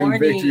And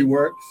Victory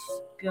Works.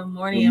 Good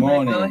morning. I'm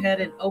going to go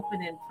ahead and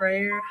open in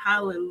prayer.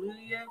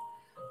 Hallelujah.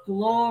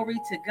 Glory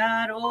to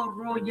God.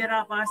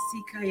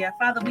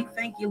 Father, we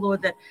thank you,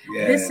 Lord, that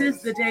this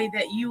is the day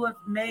that you have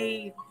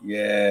made.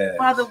 Yes.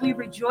 Father, we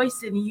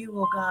rejoice in you,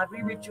 oh God.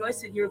 We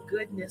rejoice in your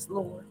goodness,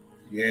 Lord.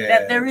 Yes.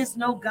 That there is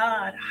no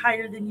God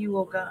higher than you,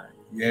 oh God.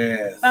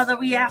 Yes. Father,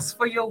 we ask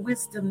for your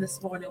wisdom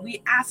this morning.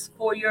 We ask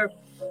for your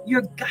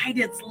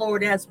guidance,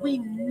 Lord, as we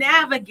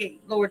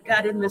navigate, Lord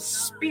God, in the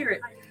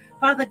spirit.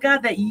 Father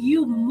God, that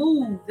you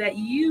move, that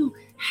you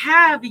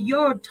have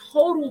your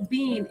total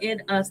being in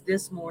us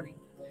this morning.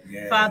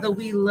 Yes. Father,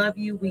 we love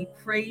you. We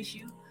praise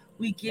you.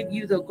 We give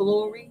you the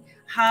glory.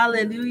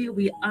 Hallelujah.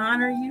 We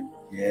honor you.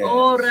 Yes.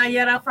 Oh,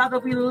 Rayara, Father,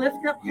 we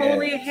lift up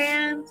holy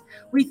hands.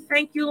 We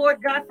thank you,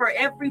 Lord God, for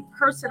every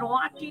person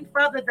watching,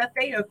 Father, that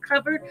they are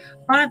covered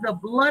by the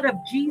blood of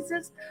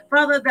Jesus.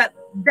 Father,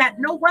 that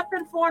no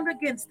weapon formed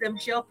against them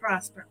shall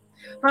prosper.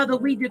 Father,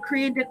 we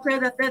decree and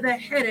declare that they're the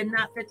head and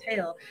not the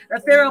tail,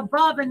 that they're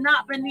above and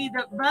not beneath,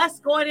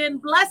 blessed going in,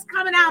 blessed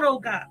coming out, oh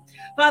God.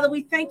 Father,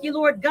 we thank you,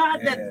 Lord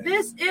God, that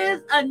this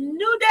is a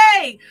new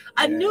day,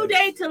 a new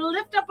day to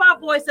lift up our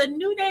voice, a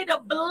new day to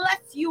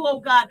bless you, oh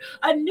God,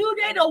 a new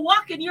day to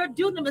walk in your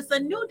dunamis, a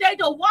new day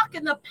to walk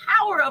in the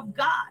power of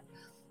God.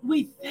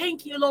 We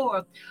thank you,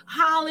 Lord.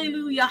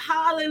 Hallelujah.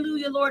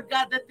 Hallelujah, Lord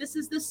God, that this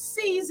is the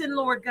season,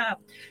 Lord God,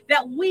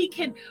 that we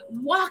can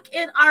walk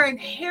in our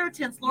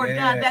inheritance, Lord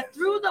God, that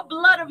through the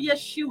blood of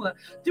Yeshua,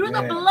 through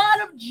the blood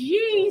of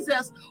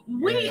Jesus,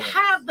 we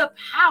have the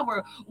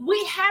power,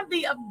 we have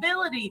the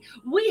ability,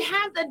 we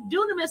have the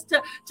dunamis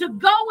to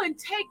go and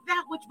take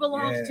that which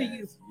belongs to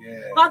you.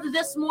 Father,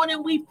 this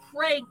morning we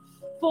pray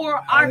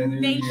for our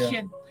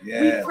nation.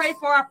 We pray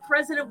for our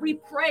president. We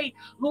pray,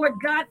 Lord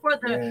God, for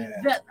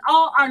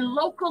all our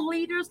local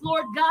leaders,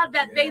 Lord God,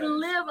 that they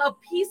live a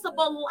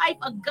peaceable life,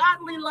 a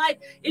godly life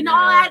in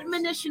all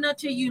admonition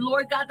unto you,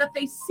 Lord God, that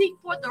they seek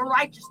forth the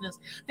righteousness.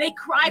 They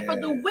cry for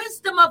the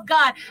wisdom of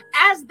God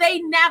as they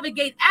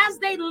navigate, as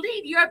they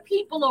lead your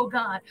people, oh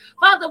God.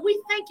 Father,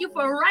 we thank you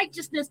for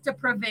righteousness to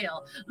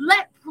prevail.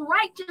 Let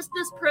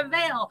righteousness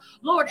prevail,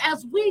 Lord,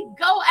 as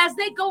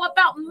they go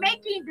about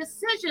making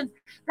decisions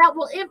that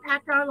will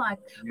impact our life.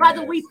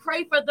 Father, we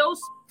pray for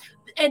those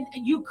in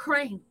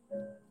Ukraine.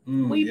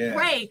 We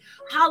pray,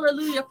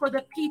 hallelujah, for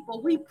the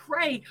people. We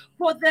pray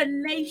for the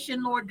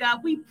nation, Lord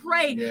God. We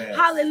pray,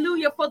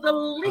 hallelujah, for the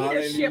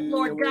leadership,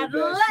 Lord God.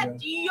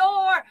 Let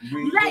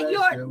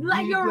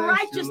your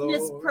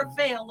righteousness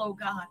prevail, oh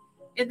God.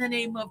 In the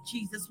name of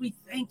Jesus, we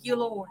thank you,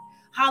 Lord.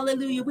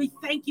 Hallelujah. We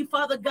thank you,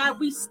 Father God.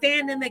 We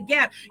stand in the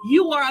gap.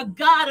 You are a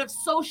God of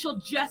social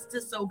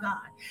justice, oh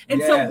God.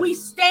 And so we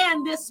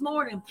stand this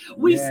morning.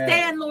 We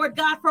stand, Lord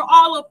God, for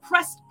all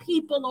oppressed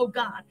people, oh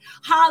God.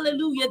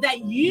 Hallelujah.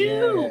 That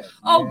you,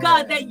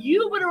 God, that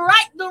you would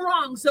right the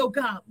wrongs, oh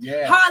God.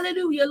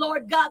 Hallelujah,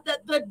 Lord God,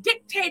 that the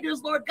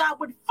dictators, Lord God,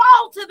 would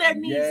fall to their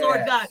knees,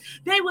 Lord God.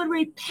 They would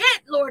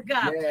repent, Lord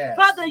God.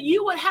 Father,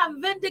 you would have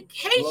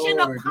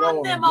vindication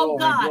upon them, oh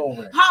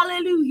God.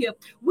 Hallelujah.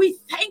 We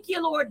thank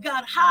you, Lord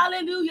God.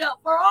 Hallelujah.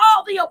 For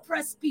all the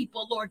oppressed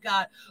people, Lord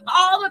God.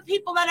 All the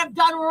people that have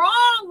done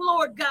wrong,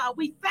 Lord God.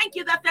 We thank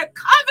you that they're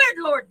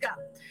covered, Lord God.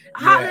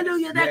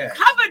 Hallelujah. They're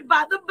covered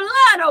by the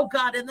blood, oh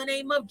God, in the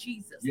name of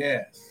Jesus.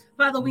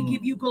 Father, we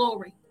give you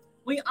glory.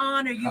 We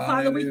honor you,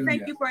 Father. We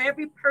thank you for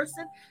every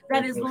person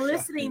that is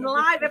listening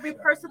live, every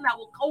person that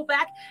will go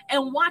back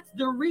and watch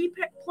the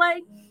replay.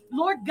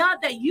 Lord God,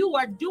 that you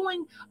are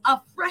doing a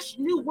fresh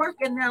new work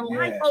in their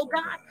life, oh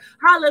God.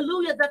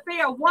 Hallelujah, that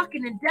they are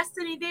walking in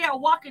destiny. They are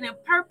walking in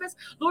purpose.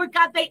 Lord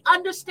God, they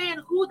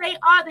understand who they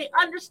are. They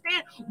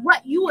understand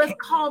what you have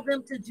called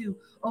them to do,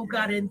 oh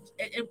God, and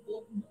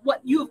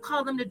what you have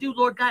called them to do,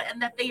 Lord God,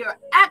 and that they are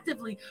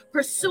actively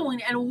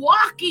pursuing and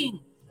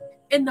walking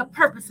in the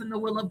purpose and the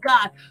will of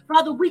God.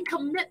 Father, we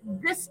commit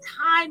this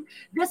time,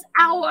 this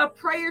hour of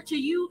prayer to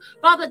you.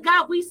 Father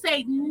God, we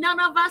say none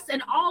of us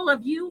and all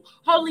of you,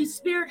 Holy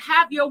Spirit,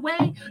 have your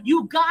way.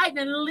 You guide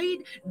and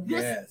lead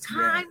this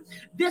time,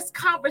 this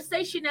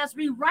conversation as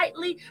we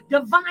rightly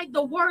divide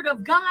the word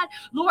of God.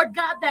 Lord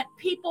God, that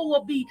people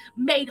will be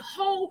made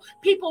whole.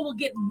 People will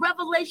get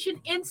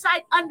revelation,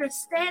 insight,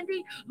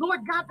 understanding.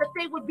 Lord God, that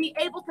they would be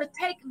able to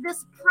take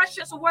this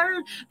precious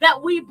word that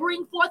we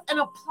bring forth and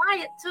apply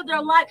it to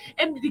their life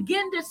and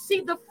begin to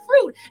see the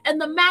fruit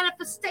and the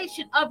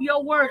manifestation of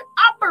your word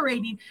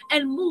operating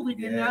and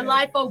moving in their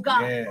life, oh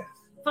God.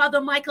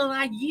 Father Michael and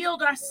I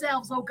yield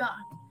ourselves, oh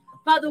God.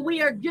 Father,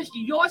 we are just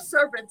your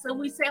servants, and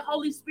we say,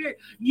 Holy Spirit,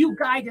 you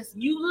guide us,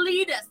 you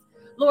lead us.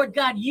 Lord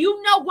God,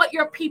 you know what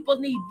your people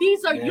need.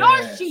 These are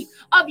your sheep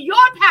of your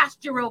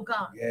pasture, oh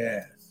God.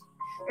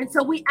 And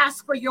so we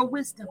ask for your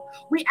wisdom.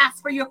 We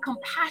ask for your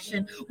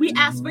compassion. We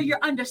ask for your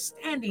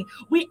understanding.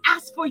 We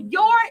ask for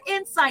your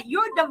insight,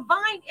 your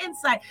divine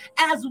insight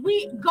as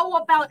we go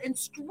about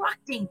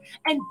instructing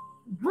and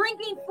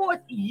bringing forth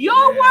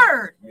your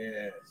word,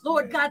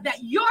 Lord God, that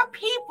your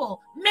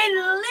people may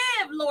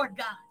live, Lord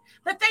God,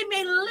 that they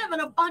may live an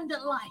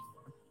abundant life.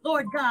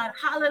 Lord God,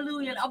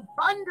 hallelujah, an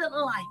abundant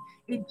life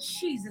In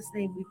Jesus'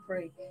 name we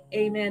pray.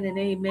 Amen and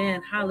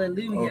amen.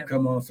 Hallelujah. Oh,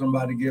 come on,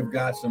 somebody give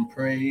God some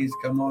praise.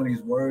 Come on,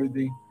 he's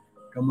worthy.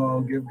 Come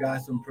on, give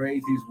God some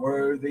praise. He's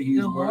worthy.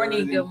 He's Good morning.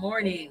 worthy. Good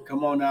morning.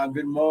 Come on now,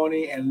 good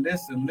morning. And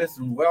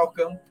listen,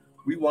 welcome.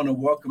 We want to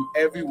welcome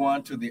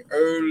everyone to the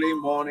early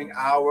morning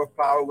hour of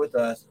power with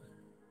us.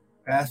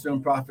 Pastor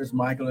and Prophets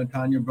Michael and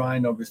Tanya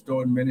Bryan of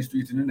Restored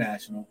Ministries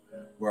International,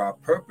 where our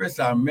purpose,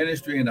 our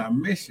ministry, and our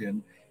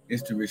mission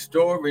is to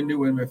restore,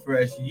 renew, and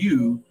refresh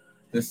you,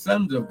 the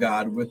sons of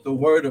God, with the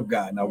word of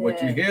God. Now,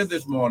 what you hear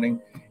this morning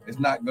is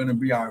not going to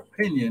be our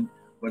opinion,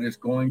 but it's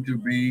going to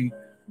be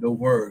the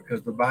word,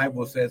 because the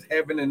Bible says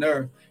heaven and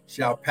earth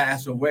shall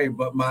pass away,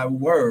 but my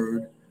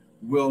word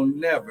will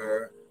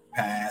never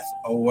pass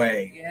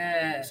away.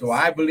 Yes. So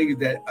I believe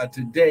that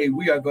today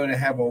we are going to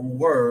have a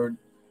word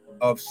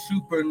of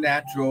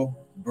supernatural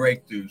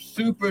breakthrough,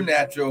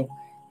 supernatural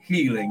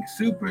healing,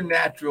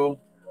 supernatural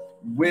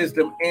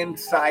wisdom,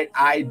 insight,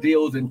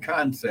 ideals, and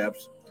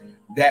concepts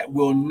that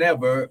will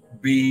never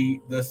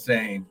be the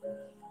same.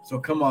 So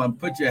come on,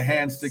 put your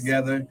hands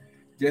together.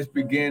 Just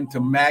begin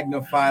to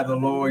magnify the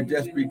Lord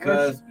just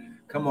because,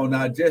 come on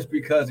now, just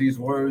because he's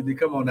worthy.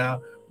 Come on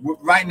now.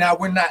 Right now,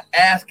 we're not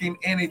asking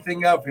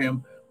anything of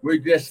him. We're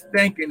just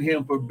thanking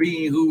him for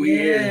being who he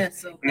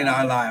is in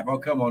our life. Oh,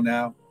 come on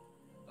now.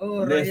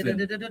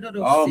 Listen.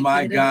 Oh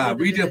my God.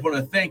 We just want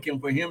to thank him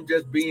for him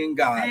just being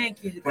God.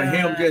 Thank you, for God.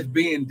 him just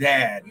being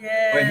dad.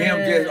 Yes. For him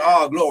just,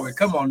 oh, glory.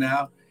 Come on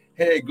now.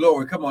 Hey,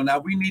 glory. Come on now.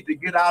 We need to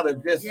get out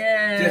of just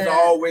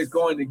always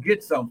going to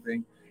get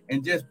something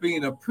and just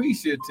being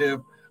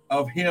appreciative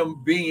of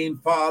him being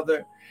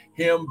Father,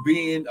 him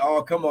being,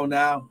 oh, come on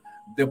now,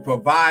 the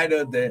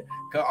provider,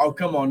 oh,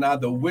 come on now,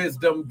 the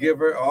wisdom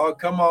giver. Oh,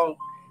 come on.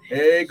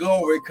 Hey,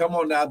 glory. Come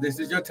on now. This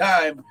is your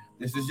time.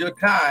 This is your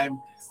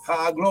time.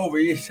 Ha,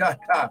 glory.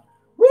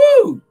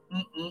 Woo!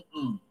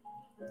 Mm-mm-mm.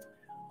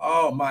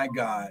 Oh, my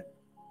God.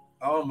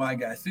 Oh, my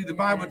God. See, the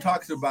Bible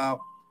talks about,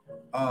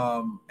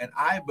 and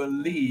I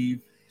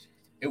believe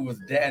it was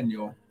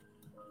Daniel.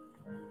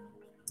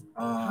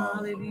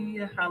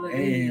 Hallelujah.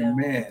 Hallelujah.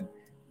 Amen.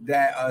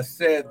 That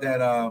said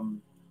that,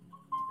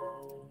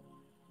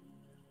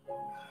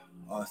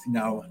 see,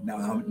 now I'm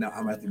going to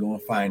have to go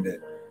and find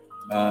it.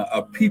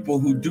 A people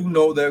who do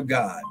know their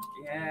God.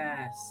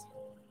 Yes.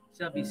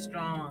 Shall be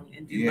strong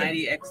and do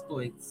mighty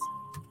exploits.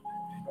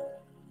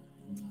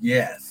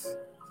 Yes.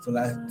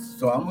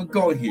 So I'm gonna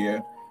go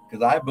here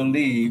because I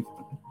believe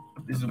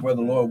this is where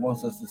the Lord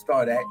wants us to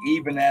start at,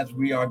 even as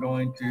we are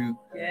going to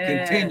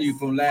continue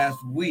from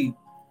last week,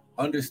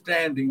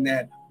 understanding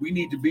that we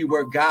need to be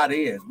where God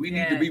is. We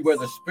need to be where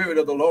the Spirit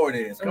of the Lord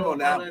is. Come on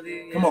now.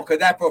 Hallelujah. Come on, because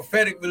that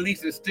prophetic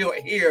release is still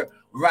here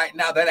right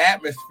now, that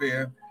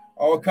atmosphere.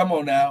 Oh, come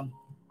on now.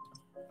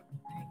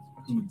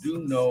 Who do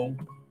know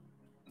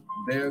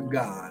their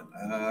God.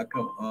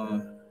 Come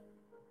on.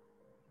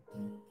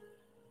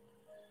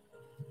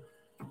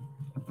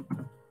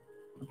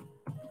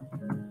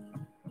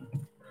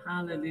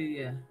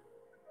 Hallelujah.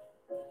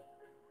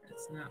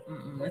 It's not,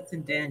 it's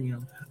in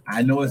Daniel.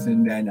 I know it's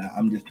in Daniel.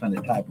 I'm just trying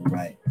to type it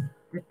right.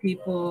 The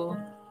people.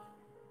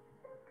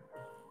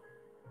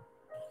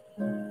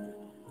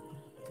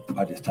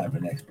 I'll just type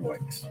in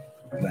exploits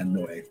because I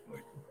know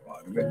exploits.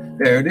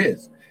 There it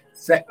is.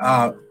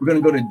 We're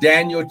going to go to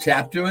Daniel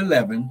chapter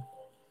 11.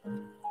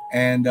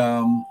 And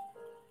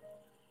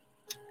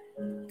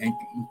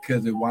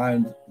because it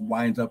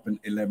winds up in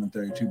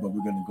 11:32, but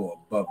we're going to go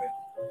above it.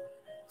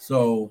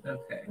 So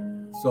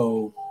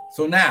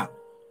now,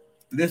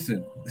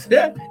 listen,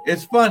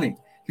 it's funny.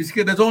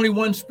 There's only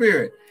one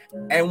Spirit.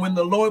 And when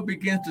the Lord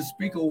begins to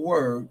speak a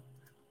word,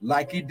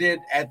 like he did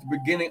at the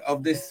beginning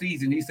of this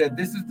season, he said,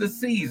 this is the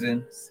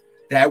season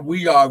that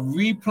we are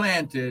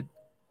replanted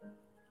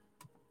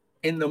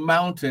in the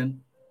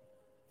mountain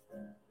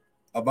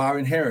of our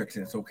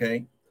inheritance,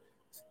 okay?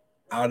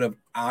 Out of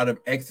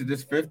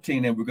Exodus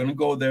 15, and we're going to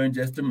go there in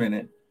just a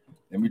minute.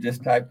 Let me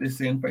just type this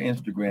in for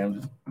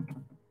Instagram.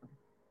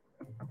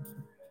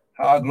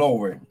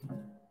 Glory.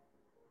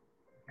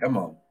 Come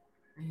on.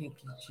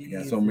 Thank you,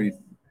 Jesus. Got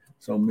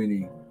so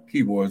many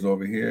keyboards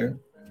over here.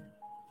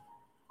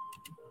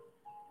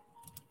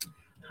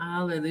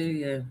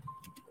 Hallelujah.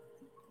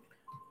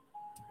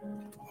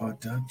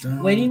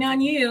 Waiting on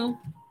you.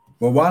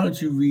 Well, why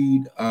don't you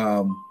read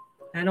I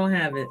don't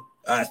have it.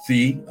 I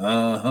see.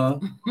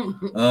 Talking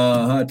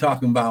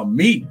about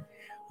me.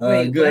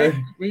 Wait, good.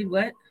 What? Read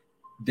what?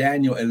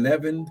 Daniel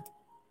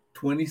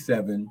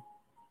 11:27.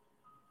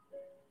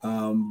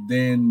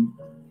 Then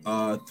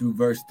through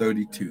verse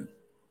 32.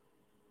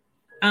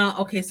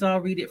 Okay, so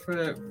I'll read it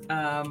for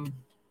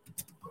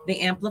the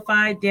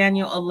Amplified.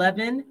 Daniel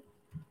 11,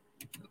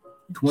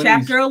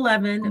 chapter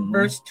 11,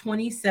 verse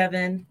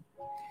 27.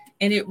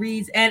 And it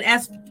reads, and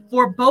as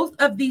for both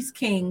of these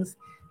kings,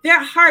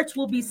 their hearts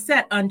will be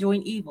set on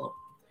doing evil.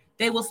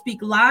 They will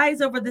speak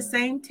lies over the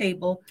same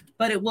table,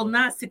 but it will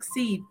not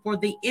succeed, for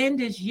the end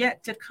is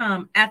yet to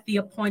come at the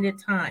appointed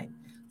time.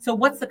 So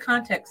what's the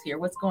context here?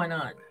 What's going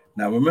on?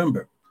 Now,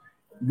 remember,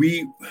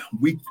 we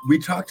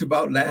talked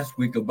about last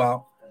week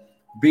about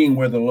being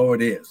where the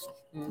Lord is.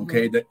 Mm-hmm.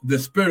 Okay, the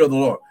Spirit of the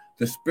Lord,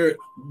 the Spirit.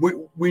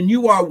 When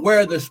you are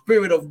where the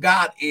Spirit of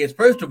God is,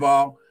 first of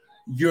all,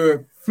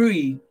 you're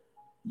free.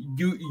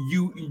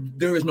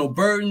 There is no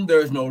burden,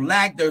 there is no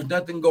lack, there's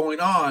nothing going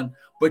on,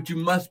 but you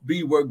must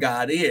be where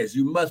God is.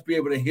 You must be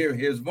able to hear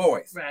his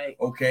voice. Right.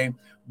 Okay.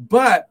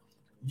 But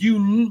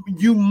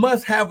you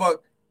must have a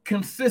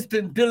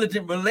consistent,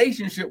 diligent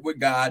relationship with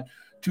God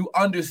to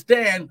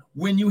understand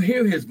when you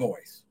hear his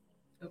voice.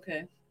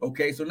 Okay.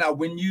 Okay. So now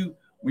when you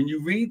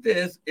read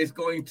this, it's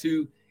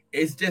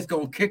just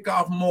going to kick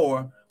off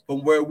more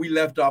from where we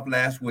left off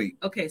last week.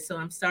 Okay.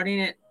 So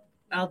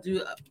I'll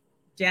do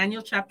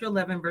Daniel chapter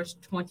 11, verse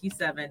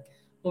 27.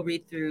 We'll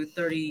read through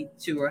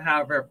 32 or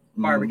however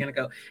far we're going to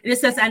go. And it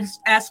says,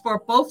 as for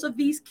both of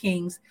these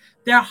kings,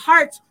 their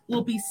hearts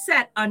will be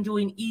set on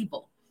doing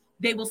evil.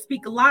 They will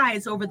speak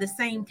lies over the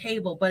same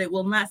table, but it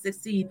will not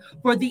succeed,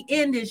 for the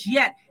end is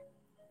yet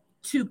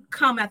to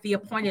come at the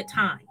appointed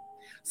time.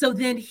 So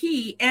then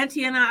he,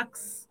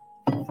 Antiochus,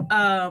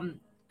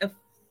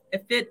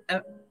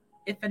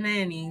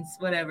 Epiphanes,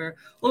 whatever,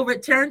 will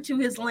return to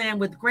his land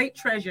with great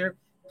treasure,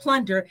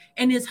 plunder,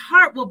 and his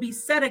heart will be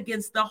set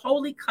against the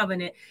holy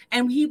covenant,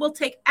 and he will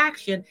take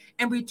action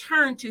and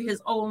return to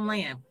his own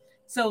land.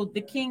 So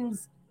the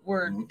kings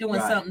were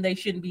doing something they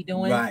shouldn't be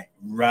doing.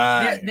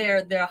 Right.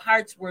 Their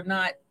hearts were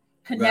not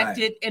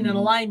connected in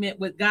alignment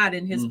with God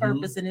and his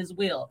purpose and his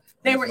will.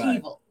 They were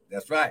evil.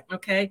 That's right.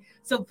 Okay.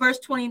 So verse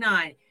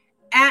 29,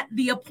 at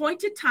the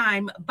appointed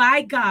time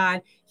by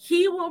God,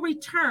 he will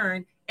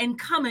return and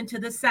come into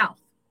the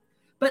south.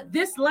 But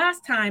this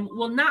last time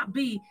will not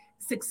be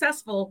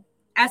successful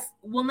as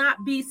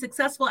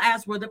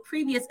were the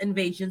previous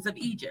invasions of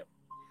Egypt.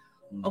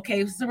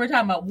 Okay, so we're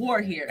talking about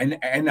war here.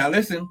 And now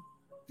listen,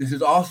 this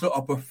is also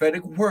a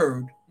prophetic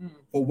word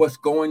for what's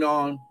going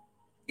on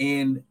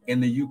in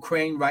the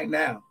Ukraine right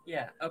now.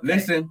 Yeah.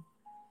 Okay.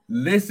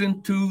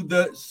 Listen to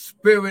the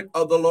Spirit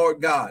of the Lord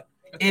God.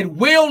 Okay. It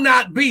will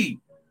not be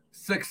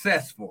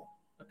successful.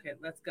 Okay,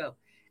 let's go.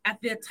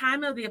 At the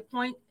time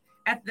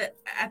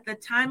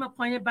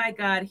appointed by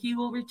God, he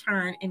will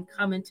return and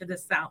come into the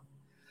south.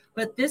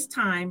 But this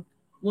time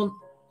will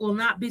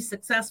not be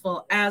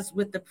successful as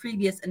with the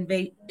previous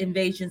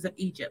invasions of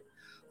Egypt.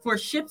 For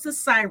ships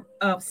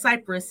of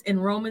Cyprus in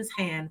Roman's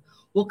hand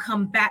will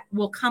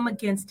come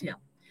against him.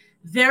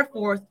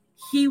 Therefore,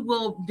 he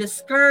will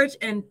discourage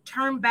and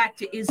turn back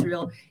to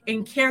Israel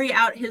and carry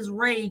out his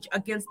rage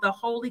against the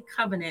holy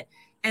covenant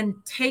and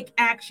take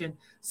action.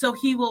 So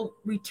he will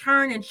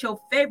return and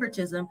show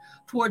favoritism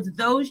towards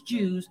those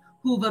Jews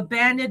who've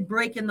abandoned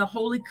breaking the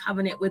holy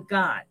covenant with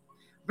God.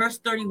 Verse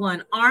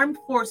 31, armed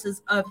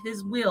forces of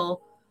his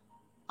will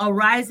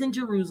arise in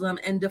Jerusalem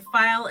and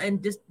defile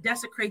and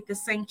desecrate the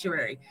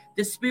sanctuary,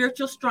 the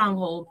spiritual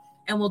stronghold,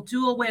 and will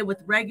do away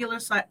with regular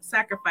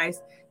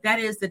sacrifice, that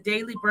is the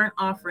daily burnt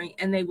offering,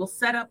 and they will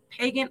set up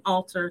pagan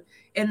altar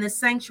in the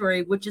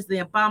sanctuary, which is the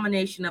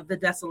abomination of the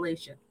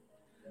desolation.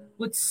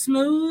 With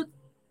smooth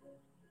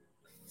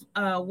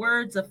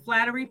words of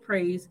flattery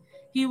praise,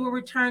 he will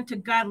return to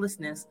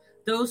godlessness,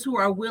 those who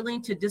are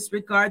willing to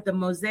disregard the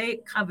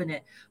Mosaic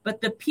covenant, but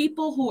the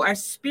people who are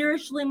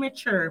spiritually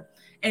mature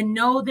and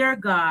know their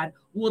God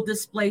will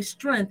display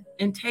strength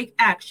and take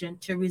action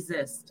to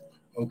resist.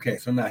 Okay,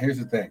 so now here's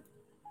the thing.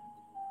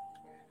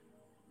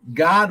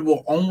 God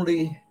will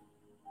only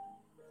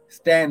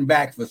stand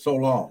back for so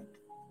long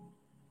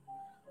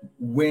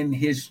when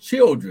his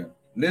children,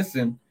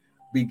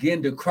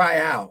 begin to cry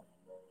out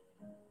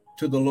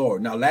to the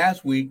Lord. Now,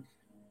 last week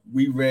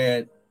we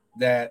read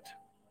that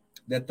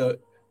the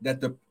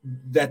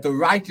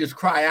righteous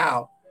cry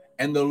out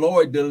and the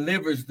Lord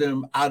delivers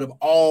them out of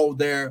all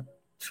their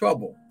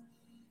trouble.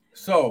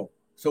 So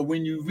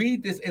when you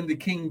read this in the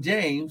King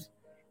James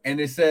and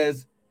it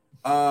says,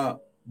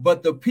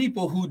 but the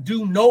people who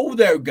do know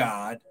their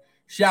God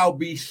shall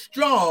be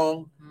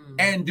strong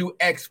and do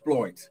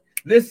exploits.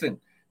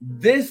 Listen,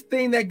 this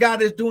thing that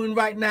God is doing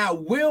right now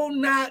will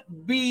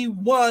not be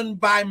won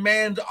by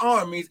man's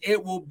armies.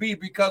 It will be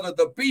because of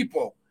the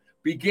people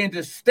begin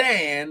to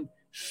stand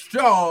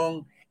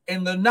strong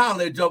in the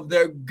knowledge of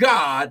their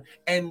God.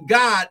 And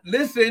God,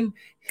 listen,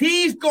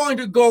 he's going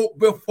to go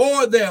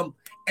before them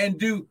and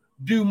do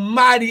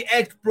mighty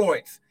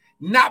exploits,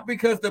 not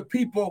because the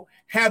people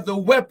have the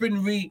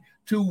weaponry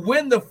to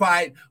win the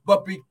fight,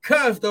 but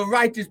because the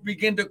righteous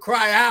begin to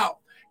cry out.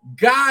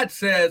 God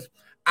says,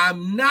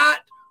 I'm not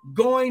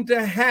going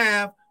to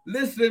have,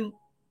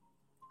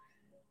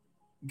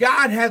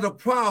 God has a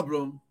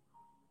problem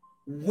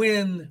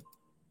when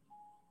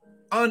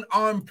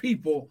unarmed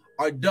people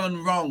are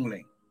done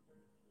wrongly.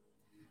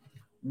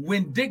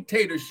 When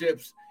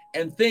dictatorships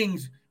and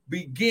things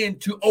begin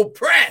to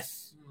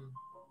oppress.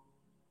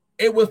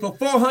 It was for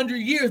 400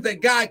 years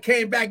that God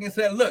came back and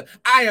said, look,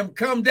 I am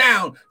come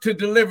down to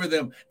deliver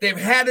them. They've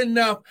had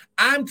enough.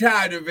 I'm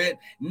tired of it.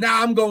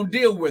 Now I'm going to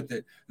deal with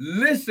it.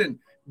 Listen,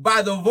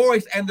 by the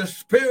voice and the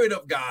Spirit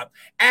of God,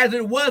 as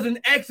it was in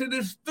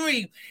Exodus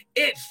 3,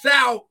 it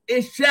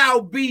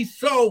shall be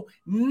so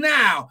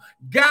now.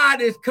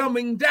 God is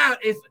coming down.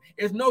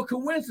 It's no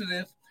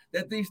coincidence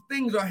that these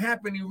things are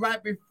happening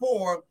right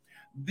before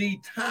the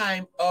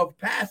time of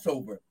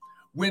Passover.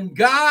 When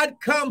God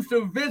comes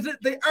to visit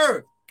the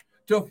earth,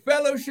 to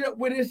fellowship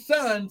with his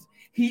sons,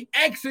 he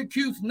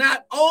executes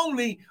not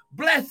only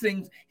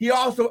blessings, he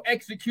also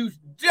executes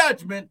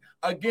judgment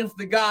against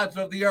the gods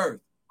of the earth.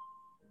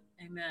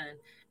 Amen.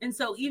 And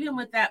so even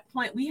with that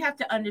point, we have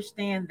to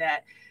understand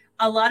that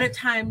a lot of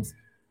times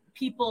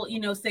people,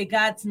 say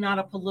God's not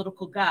a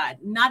political God,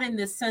 not in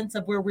the sense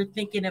of where we're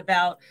thinking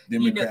about,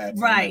 Democrats,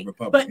 right.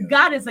 But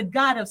God is a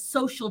God of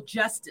social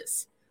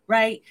justice,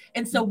 right?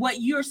 And so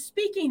what you're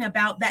speaking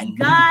about, that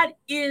God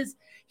is,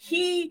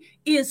 he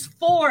is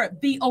for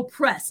the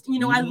oppressed.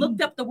 I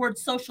looked up the word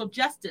social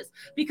justice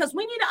because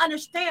we need to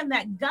understand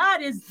that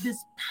God is this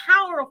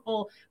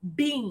powerful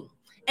being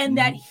and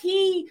that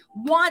he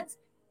wants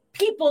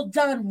people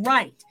done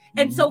right.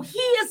 And so he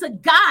is a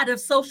God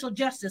of social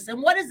justice.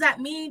 And what does that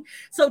mean?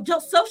 So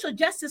social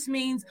justice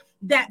means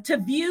that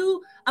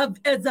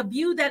as a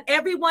view that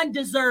everyone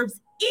deserves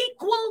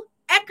equal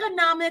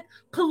economic,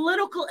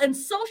 political, and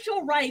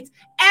social rights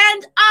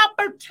and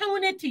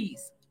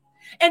opportunities.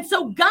 And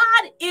so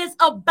God is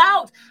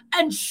about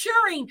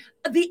ensuring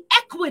the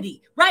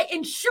equity, right?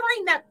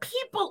 Ensuring that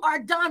people are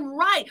done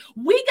right.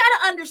 We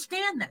got to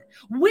understand that.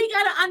 We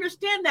got to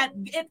understand that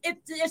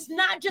it's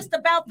not just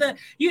about the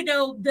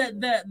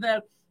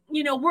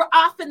we're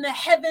off in the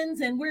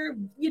heavens and we're,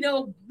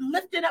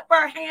 lifting up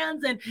our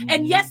hands.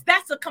 And yes,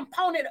 that's a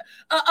component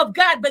of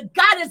God, but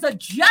God is a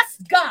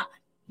just God.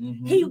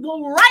 He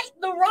will right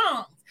the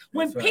wrongs.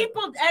 When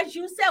people, as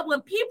you said, when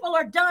people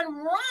are done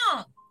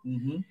wrong,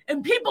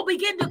 and people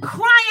begin to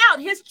cry out,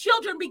 his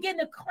children begin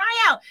to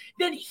cry out,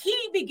 then he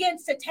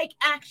begins to take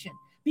action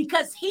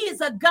because he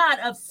is a God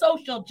of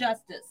social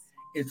justice.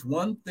 It's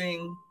one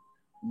thing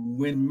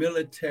when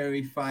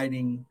military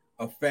fighting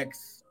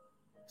affects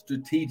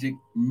strategic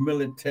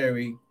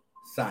military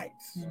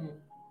sites,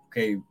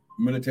 okay,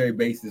 military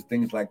bases,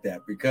 things like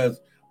that,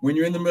 because when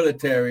you're in the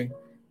military,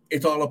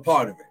 it's all a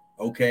part of it,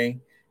 okay?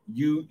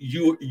 You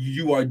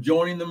are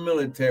joining the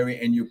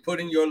military and you're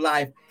putting your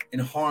life in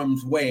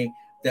harm's way,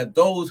 that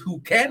those who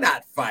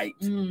cannot fight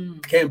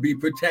can be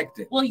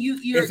protected. Well,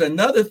 it's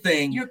another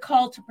thing. You're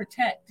called to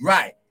protect.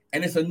 Right.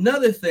 And it's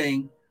another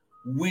thing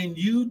when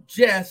you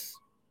just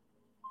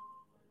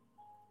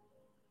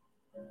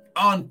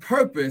on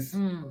purpose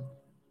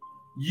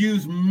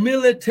use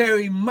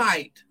military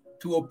might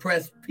to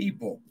oppress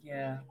people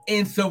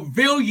in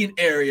civilian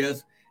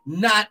areas,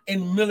 not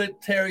in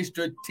military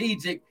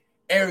strategic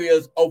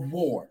areas of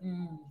war.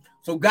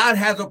 So God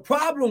has a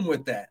problem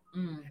with that.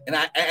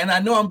 And I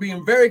know I'm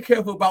being very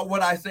careful about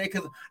what I say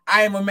because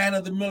I am a man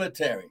of the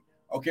military.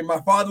 Okay,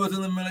 my father was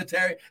in the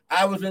military.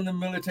 I was in the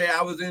military.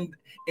 I was in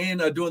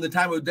during the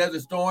time of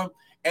Desert Storm.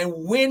 And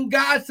when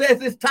God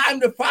says it's time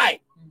to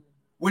fight,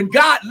 when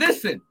God,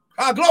 listen,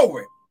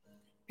 glory.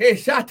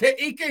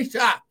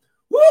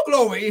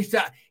 Glory.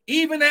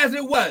 Even as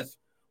it was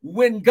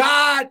when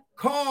God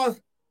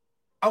caused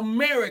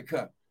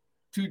America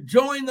to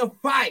join the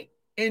fight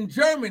in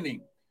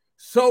Germany,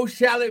 so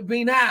shall it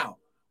be now.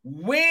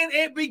 When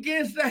it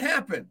begins to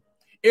happen,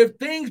 if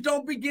things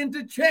don't begin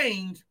to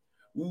change,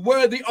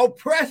 where the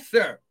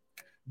oppressor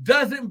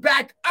doesn't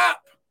back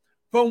up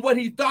from what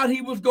he thought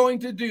he was going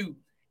to do,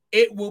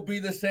 it will be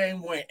the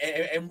same way.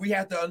 And we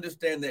have to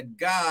understand that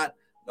God,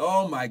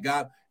 oh my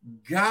God,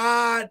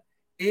 God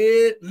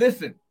is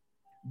love.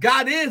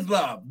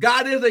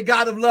 God is a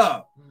God of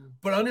love.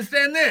 But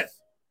understand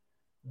this,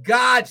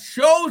 God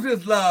shows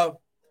his love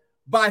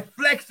by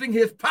flexing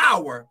his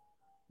power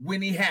when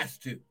he has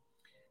to.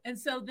 And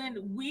so then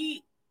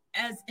we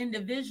as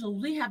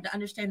individuals, we have to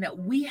understand that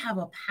we have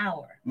a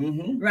power,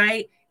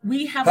 right?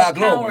 We have a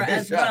power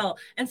as well.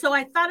 And so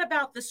I thought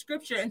about the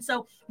scripture. And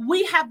so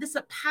we have this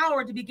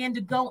power to begin to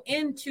go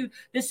into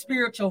the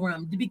spiritual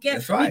realm, to begin,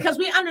 because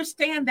we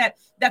understand that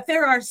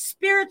there are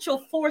spiritual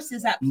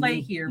forces at play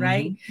here,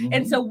 right?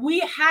 And so we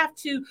have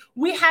to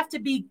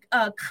be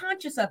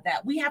conscious of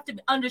that. We have to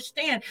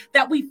understand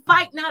that we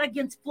fight not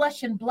against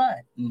flesh and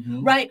blood,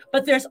 right?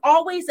 But there's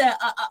always a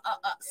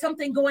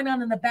something going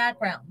on in the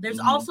background. There's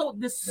also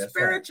this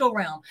spiritual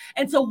realm.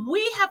 And so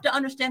we have to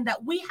understand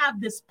that we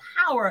have this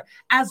power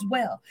as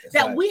well,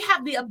 we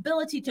have the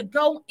ability to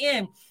go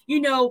in,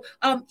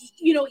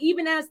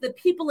 even as the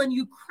people in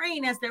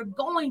Ukraine, as they're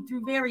going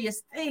through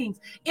various things,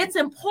 it's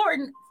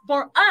important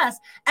for us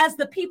as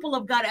the people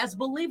of God, as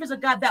believers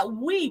of God, that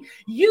we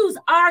use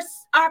our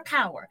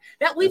power,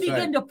 that we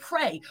begin to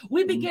pray,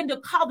 we begin to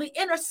call the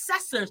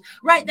intercessors,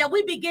 right? That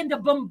we begin to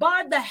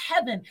bombard the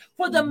heaven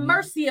for the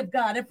mercy of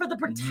God and for the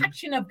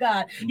protection of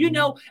God,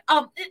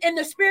 in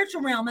the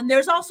spiritual realm. And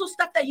there's also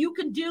stuff that you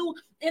can do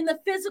in the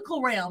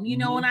physical realm,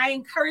 and I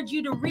encourage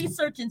you to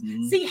research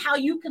and see how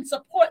you can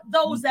support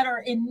those that are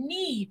in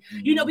need,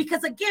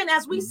 because again,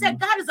 as we said,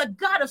 God is a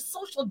God of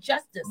social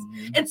justice.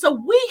 And so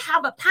we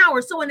have a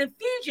power. So in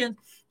Ephesians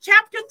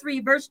chapter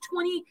 3, verse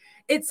 20,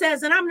 it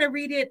says, and I'm going to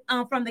read it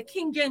from the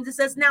King James. It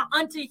says, now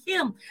unto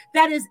him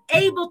that is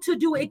able to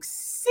do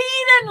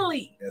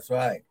exceedingly, That's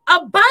right,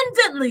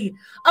 abundantly,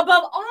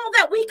 above all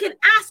that we can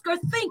ask or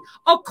think,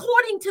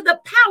 according to the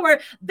power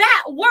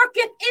that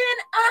worketh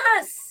in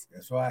us.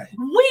 that's right.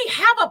 We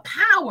have a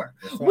power.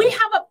 That's right. We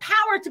have a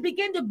power to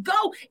begin to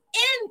go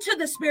into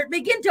the Spirit,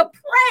 begin to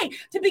pray,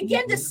 to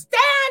begin to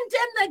stand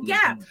in the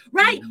gap,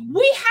 right?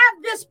 We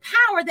have this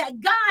power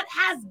that God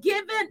has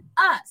given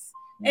us.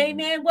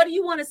 Amen. What do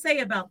you want to say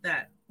about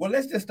that? Well,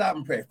 let's just stop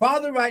and pray.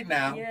 Father, right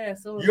now,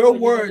 So your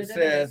word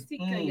says,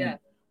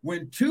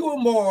 when two or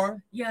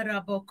more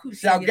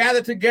shall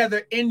gather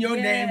together in your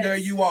name, there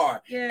you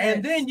are. Yes.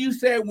 And then you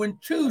said, when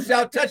two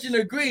shall touch and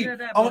agree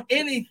on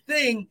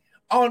anything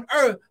on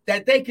earth,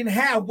 that they can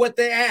have what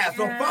they ask.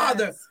 So,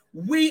 Father,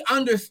 we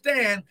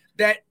understand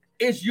that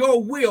it's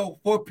your will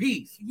for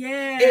peace.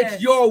 Yes.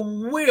 It's your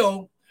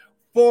will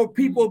for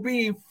people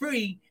being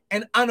free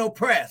and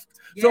unoppressed.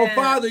 So,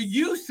 Father,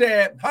 you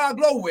said,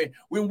 glory,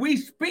 when we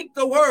speak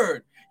the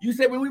word, you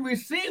said when we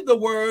receive the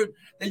word,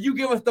 that you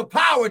give us the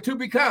power to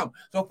become.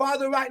 So,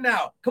 Father, right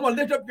now, come on,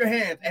 lift up your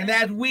hands. And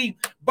as we,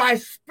 by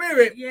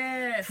spirit,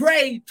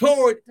 pray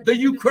toward the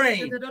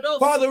Ukraine,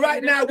 Father,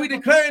 right now, we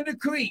declare and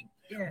decree,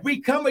 we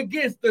come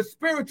against the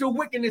spiritual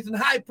wickedness in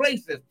high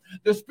places,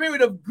 the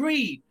spirit of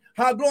greed,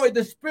 glory,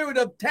 the spirit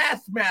of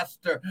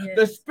taskmaster,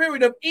 the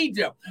spirit of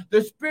Egypt,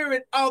 the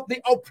spirit of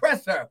the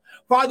oppressor.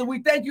 Father, we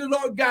thank you,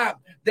 Lord God,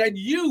 that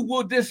you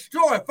will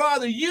destroy.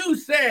 Father, you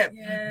said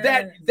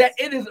that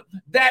it is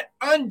that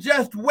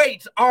unjust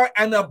weights are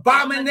an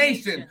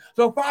abomination.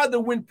 So, Father,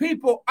 when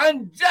people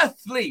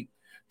unjustly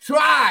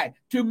try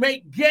to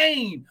make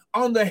gain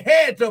on the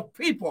heads of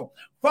people,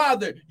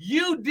 Father,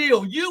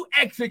 you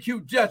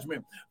execute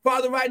judgment.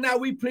 Father, right now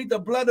we plead the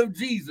blood of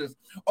Jesus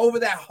over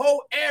that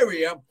whole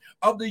area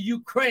of the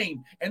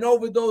Ukraine and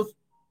over those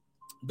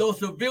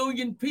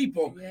civilian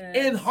people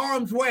in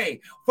harm's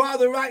way.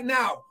 Father, right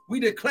now, we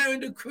declare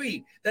and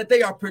decree that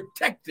they are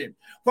protected.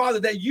 Father,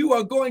 that you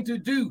are going to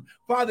do,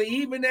 Father,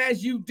 even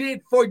as you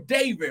did for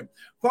David.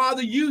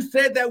 Father, you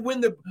said that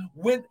when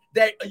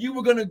that you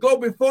were going to go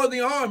before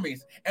the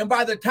armies, and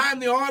by the time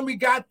the army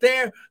got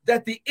there,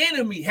 that the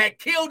enemy had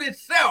killed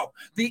itself.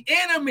 The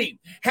enemy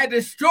had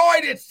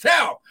destroyed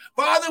itself.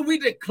 Father, we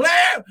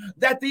declare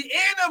that the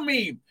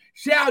enemy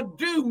shall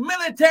do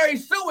military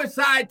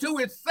suicide to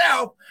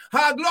itself,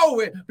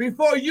 glory,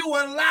 before you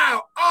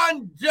allow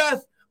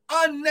unjust,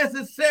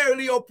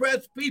 unnecessarily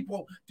oppressed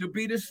people to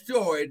be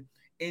destroyed.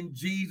 In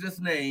Jesus'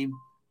 name,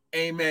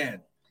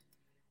 amen.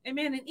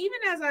 Amen. And even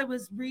as I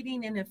was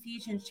reading in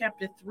Ephesians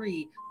chapter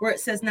 3, where it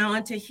says, now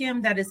unto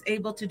him that is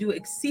able to do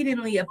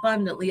exceedingly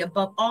abundantly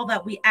above all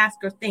that we ask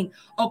or think,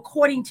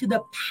 according to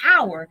the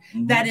power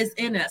that is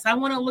in us. I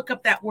want to look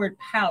up that word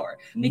power,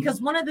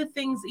 because one of the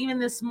things, even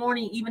this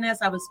morning, even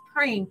as I was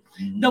praying,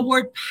 the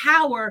word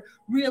power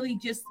really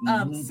just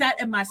sat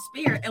in my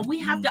spirit. And we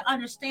have to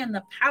understand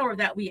the power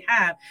that we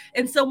have.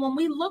 And so when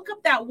we look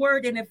up that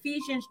word in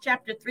Ephesians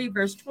chapter 3,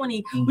 verse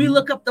 20, we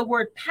look up the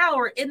word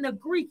power. In the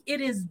Greek,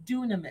 it is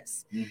dunamis.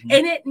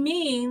 And it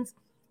means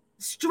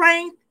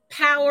strength,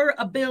 power,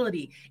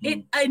 ability.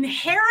 It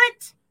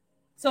inherent,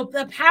 so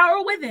the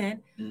power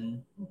within,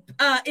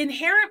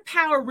 inherent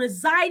power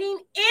residing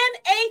in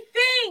a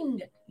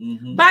thing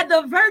by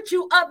the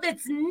virtue of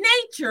its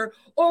nature,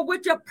 or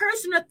which a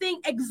person or thing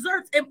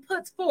exerts and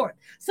puts forth.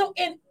 So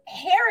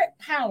inherent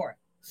power.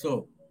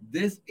 So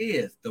this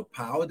is the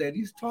power that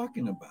he's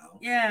talking about.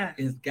 Yeah.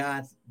 Is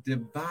God's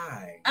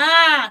divine.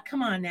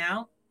 Come on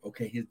now.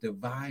 Okay, his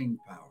divine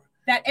power.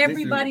 That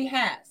everybody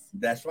has.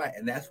 That's right.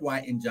 And that's why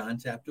in John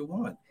chapter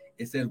 1,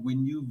 it says,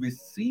 when you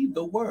receive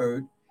the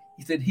word,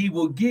 he said he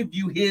will give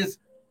you his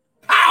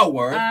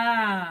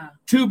power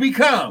to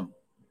become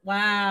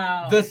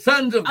the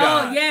sons of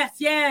God. Oh, yes.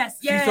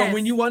 See, so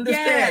when you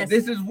understand,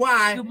 this is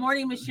why. Good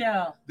morning,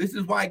 Michelle. This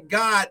is why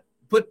God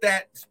put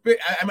that spirit.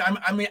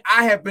 I mean,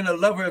 I have been a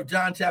lover of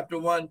John chapter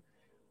 1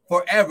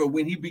 forever,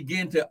 when he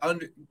began to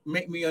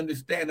make me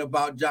understand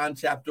about John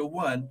chapter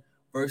 1,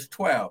 verse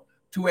 12.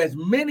 To as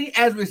many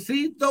as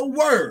received the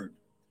word,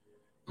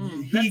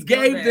 he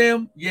gave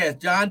them,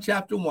 John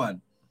chapter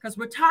 1. Because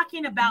we're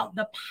talking about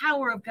the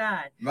power of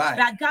God. Right.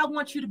 That God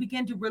wants you to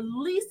begin to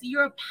release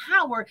your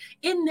power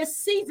in this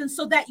season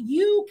so that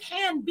you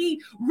can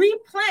be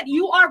replanted.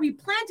 You are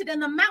replanted in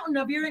the mountain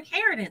of your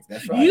inheritance.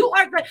 That's right. You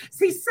are going.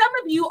 See, some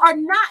of you are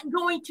not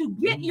going to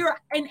get your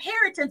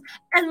inheritance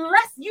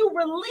unless you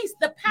release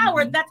the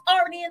power that's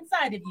already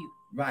inside of you.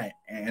 Right.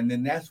 And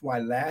then that's why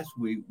last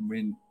week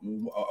when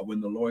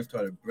the Lord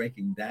started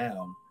breaking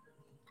down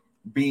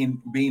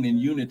being in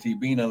unity,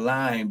 being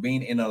aligned,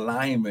 being in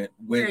alignment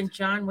with We're in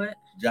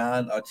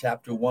John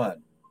chapter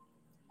 1,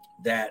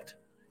 that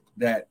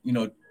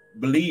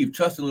believe,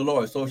 trust in the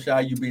Lord, so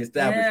shall you be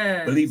established.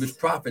 Yes. Believe his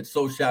prophets,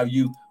 so shall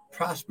you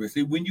prosper.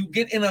 See, when you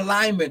get in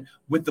alignment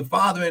with the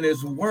Father and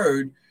his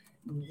word,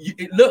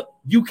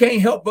 you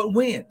can't help but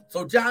win.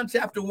 So John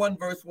chapter 1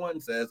 verse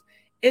 1 says,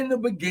 in the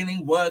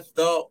beginning was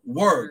the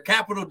word,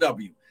 capital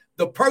W,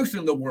 the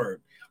person, the word.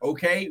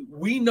 Okay,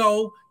 we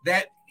know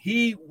that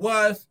his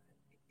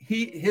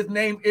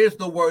name is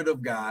the Word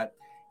of God.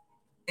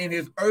 In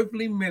his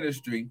earthly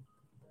ministry,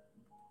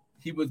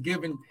 he was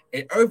given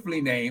an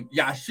earthly name,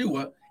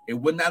 Yeshua. It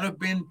would not have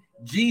been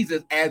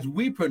Jesus as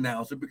we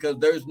pronounce it because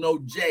there's no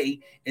J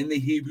in the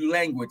Hebrew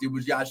language. It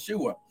was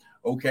Yeshua.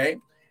 Okay.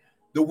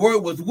 The Word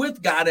was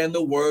with God and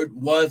the Word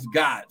was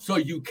God. So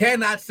you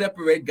cannot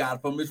separate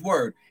God from his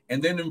Word.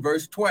 And then in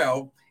verse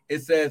 12, it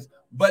says,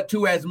 but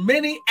to as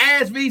many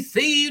as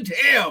received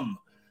him,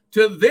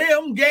 to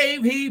them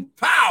gave he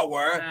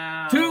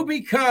power to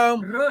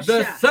become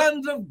the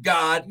sons of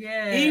God,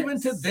 even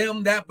to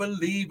them that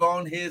believe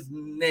on his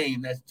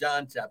name. That's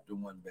John chapter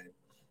 1, baby.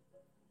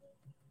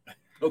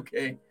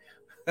 Okay.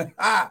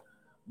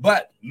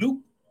 But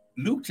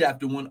Luke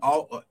chapter 1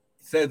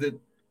 says it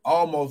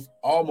almost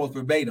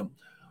verbatim.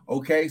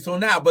 Okay. So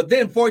now, but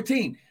then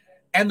 14,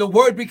 and the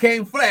Word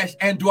became flesh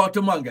and dwelt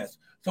among us.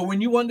 So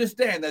when you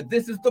understand that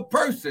this is the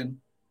person,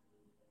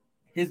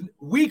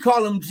 we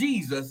call him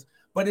Jesus,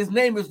 but his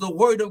name is the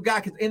Word of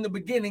God, because in the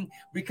beginning,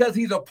 because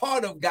he's a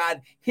part of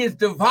God, his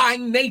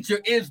divine nature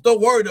is the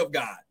Word of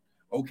God.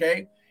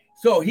 Okay.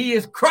 So he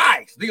is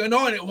Christ, the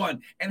anointed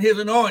one, and his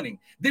anointing.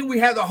 Then we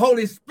have the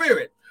Holy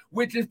Spirit,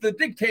 which is the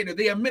dictator,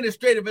 the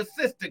administrative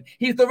assistant.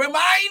 He's the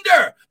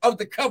reminder of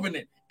the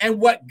covenant and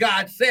what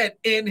God said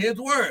in his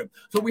word.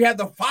 So we have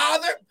the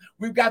Father,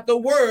 we've got the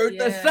Word,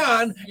 the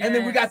Son, and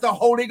then we got the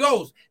Holy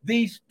Ghost.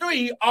 These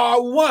three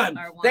are one.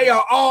 They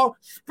are all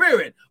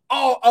spirit,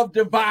 all of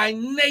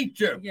divine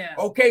nature.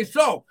 Okay,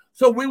 so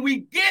when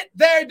we get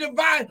their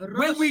divine,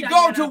 when we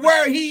go to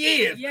where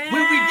he is,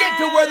 when we get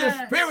to where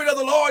the Spirit of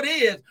the Lord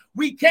is,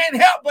 we can't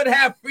help but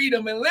have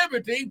freedom and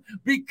liberty,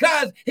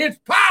 because his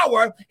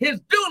power, his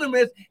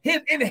dunamis, his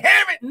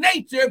inherent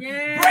nature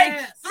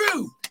breaks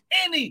through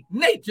any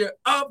nature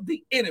of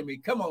the enemy.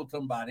 Come on,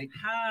 somebody.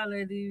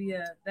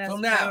 Hallelujah. That's so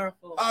now,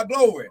 powerful.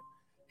 Glory.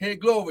 Hey,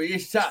 glory.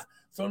 It's shot.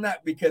 So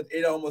not because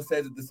it almost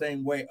says it the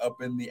same way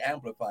up in the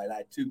Amplified.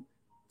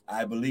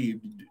 I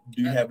believe.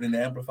 Do you have it in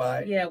the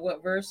Amplified? Yeah,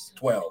 what verse?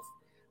 12.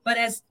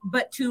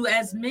 But to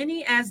as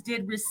many as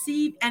did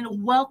receive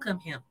and welcome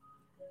him.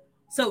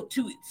 So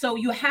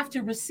you have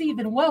to receive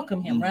and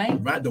welcome him, right?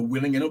 Right, the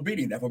willing and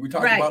obedient. That's what we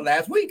talked about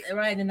last week.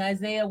 Right, in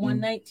Isaiah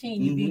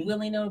 1:19, you be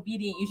willing and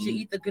obedient, you should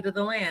eat the good of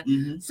the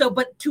land. So,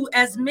 but to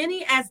as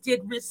many as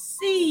did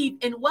receive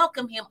and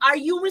welcome him, are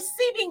you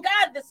receiving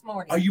God this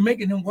morning? Are you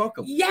making him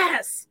welcome?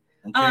 Yes.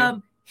 Okay.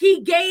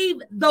 He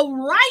gave the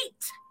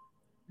right,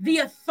 the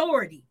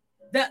authority,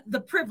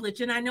 the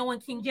privilege, and I know in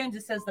King James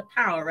it says the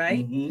power,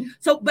 right?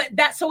 So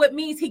it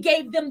means he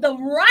gave them the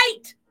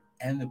right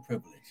and the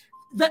privilege,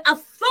 the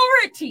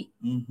authority,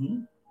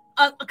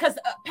 because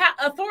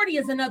authority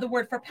is another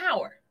word for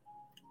power.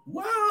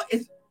 Well,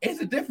 it's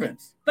a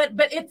difference, but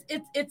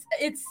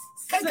it's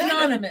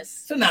synonymous.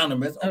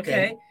 Synonymous.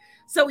 Okay.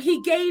 So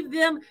he gave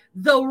them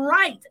the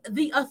right,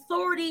 the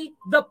authority,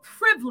 the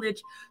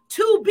privilege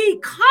to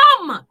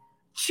become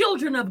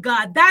children of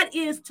God. That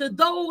is to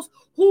those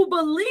who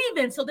believe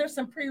in. So there's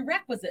some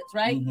prerequisites,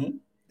 right?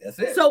 That's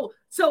it.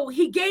 So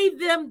he gave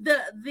them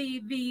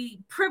the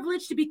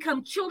privilege to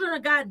become children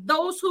of God,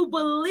 those who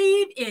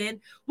believe in,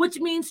 which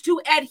means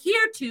to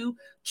adhere to,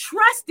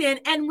 trust in,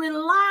 and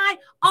rely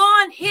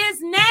on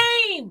his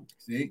name.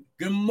 See?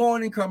 Good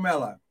morning,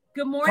 Carmela.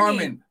 Good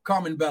morning.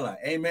 Carmen Bella.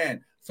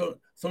 Amen. So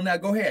now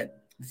go ahead.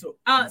 So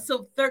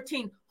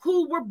 13,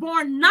 who were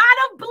born not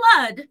of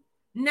blood,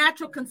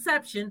 natural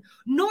conception,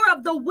 nor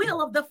of the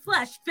will of the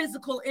flesh,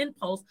 physical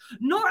impulse,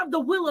 nor of the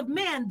will of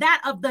man,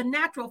 that of the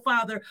natural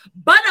father,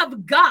 but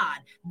of God.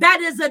 That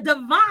is a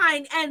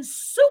divine and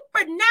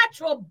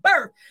supernatural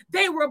birth.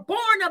 They were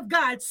born of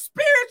God,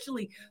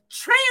 spiritually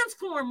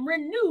transformed,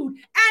 renewed,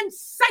 and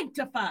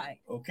sanctified.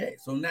 Okay,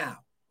 so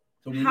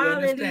when you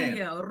understand,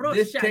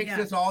 this takes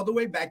us all the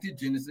way back to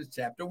Genesis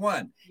chapter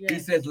 1. He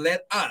says,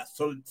 let us.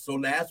 So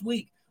last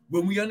week,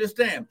 when we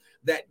understand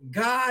that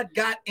God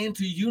got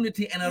into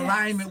unity and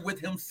alignment with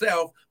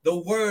himself, the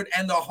Word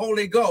and the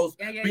Holy Ghost,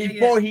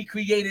 before he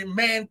created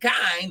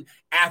mankind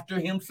after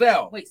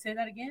himself. Wait, say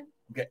that again?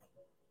 Okay.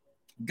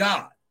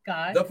 God,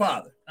 the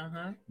Father,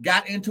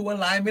 got into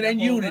alignment and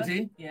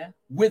unity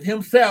with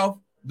himself,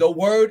 the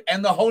Word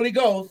and the Holy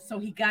Ghost. So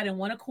he got in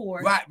one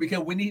accord. Right,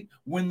 because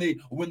when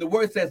the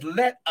Word says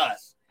let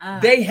us,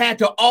 they had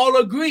to all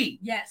agree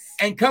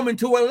and come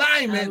into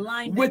alignment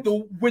with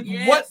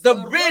what the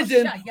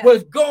vision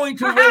was going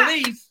to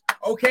release.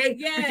 Okay,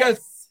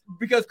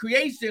 because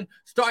creation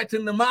starts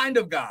in the mind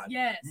of God.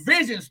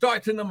 Vision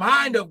starts in the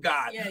mind of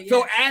God.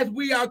 So as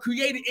we are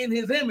created in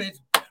his image,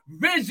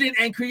 vision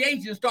and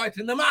creation starts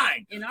in the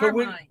mind. In our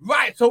mind.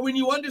 Right. So when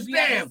you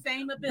understand,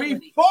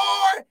 before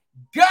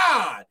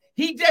God,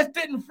 he just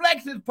didn't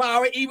flex his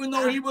power, even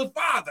though he was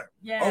Father.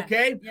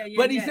 Okay.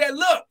 But he said,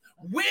 look,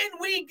 if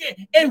we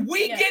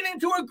get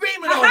into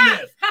agreement on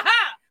this,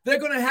 they're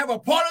going to have a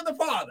part of the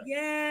Father.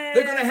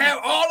 They're going to have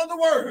all of the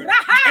Word.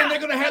 And they're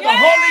going to have the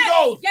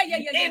Holy Ghost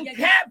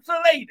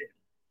encapsulated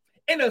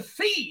in a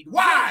seed.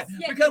 Why?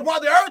 Because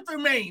while the earth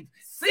remains,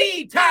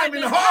 seed time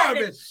and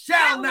harvest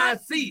shall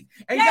not cease.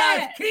 And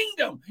God's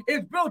kingdom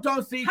is built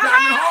on seed time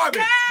and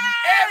harvest.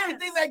 Yes.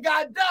 Everything that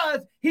God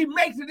does, he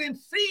makes it in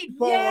seed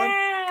form.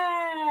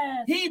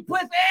 Yes. He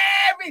puts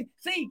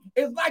see,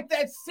 it's like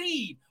that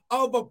seed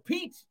of a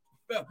peach.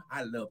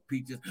 I love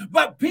peaches,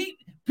 but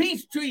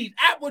peach trees,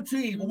 apple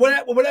trees,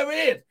 whatever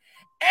it is.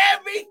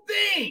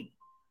 Everything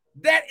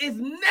that is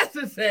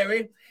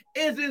necessary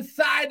is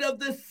inside of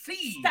the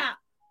seed. Stop.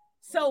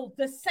 So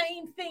the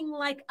same thing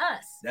like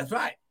us. That's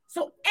right.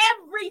 So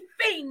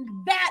everything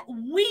that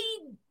we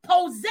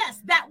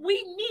possess, that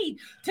we need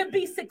to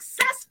be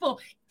successful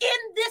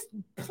in this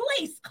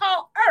place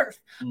called earth,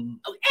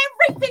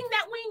 everything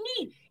that we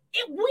need,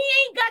 we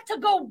ain't got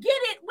to go get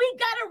it. We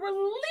got to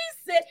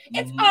release it.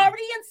 It's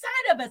already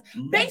inside of us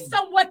based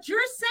on what you're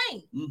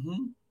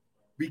saying.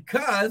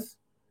 Because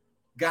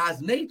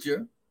God's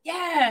nature.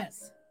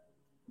 Yes.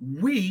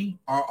 We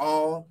are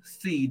all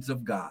seeds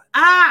of God.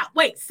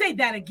 Wait, say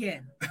that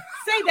again.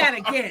 Say that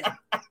again.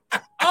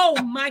 Oh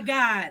my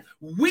God.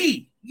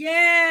 We.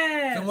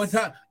 Yes. Someone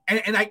talk,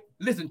 and I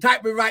listen,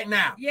 type it right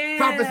now. Yes.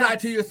 Prophesy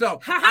to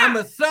yourself. I'm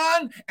a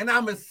son and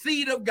I'm a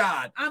seed of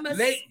God. I'm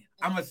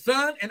a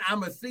son and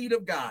I'm a seed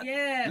of God.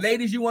 Yes.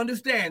 Ladies, you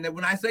understand that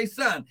when I say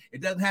son,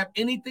 it doesn't have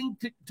anything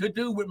to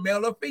do with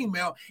male or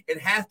female. It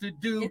has to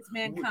do it's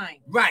mankind.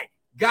 Right.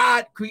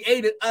 God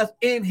created us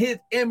in his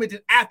image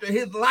and after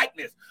his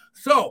likeness.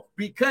 So,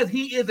 because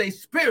he is a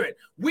spirit,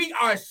 we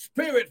are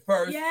spirit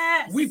first.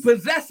 Yes. We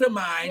possess a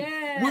mind.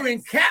 Yes. We're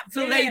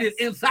encapsulated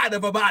inside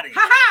of a body.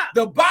 Ha-ha.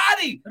 The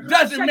body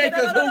doesn't make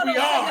us who we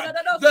are.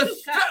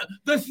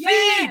 The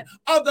seed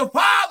of the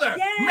Father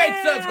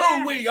makes us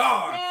who we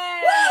are.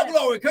 Well,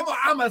 glory. Come on.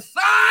 I'm a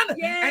son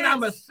and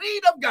I'm a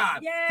seed of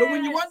God. So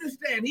when you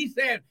understand, he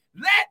said,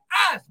 let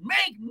us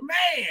make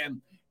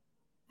man.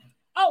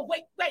 Oh,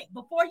 wait.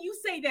 Before you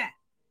say that,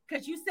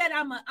 because you said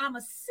I'm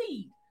a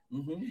seed.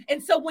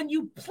 And so when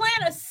you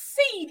plant a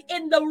seed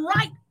in the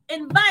right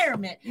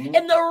environment, in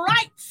the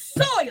right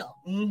soil,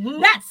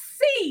 that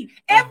seed,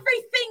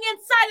 everything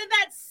inside of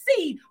that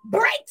seed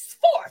breaks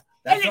forth.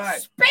 That's and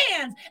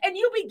expands, and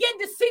you begin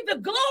to see the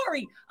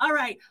glory. All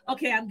right.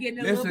 Okay, I'm getting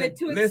a little bit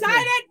too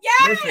excited.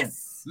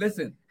 Yes.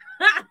 Listen.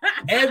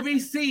 Every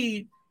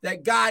seed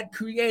that God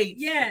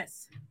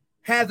creates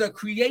has a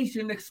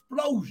creation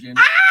explosion.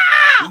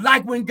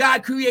 Like when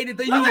God created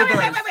the universe.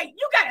 Wait.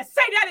 You got to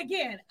say that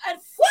again.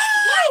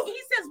 What? He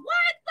says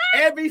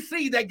what? Every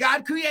seed that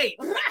God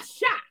creates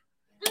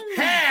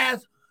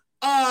has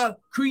a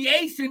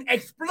creation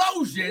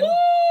explosion.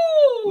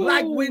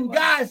 Like when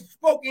God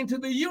spoke into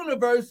the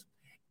universe.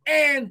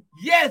 And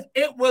yes,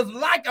 it was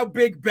like a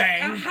big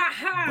bang,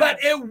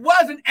 but it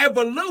wasn't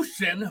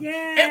evolution.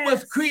 It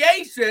was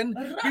creation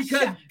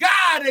because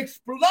God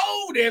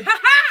exploded.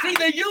 See,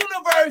 the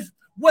universe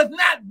was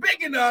not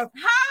big enough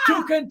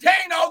to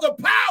contain all the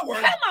power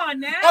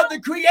of the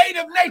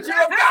creative nature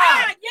of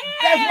God.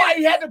 That's why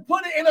he had to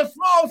put it in a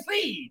small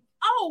seed.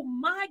 Oh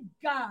my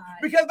God.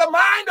 Because the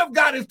mind of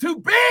God is too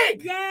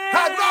big.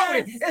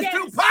 It's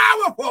too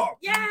powerful.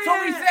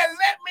 So he said,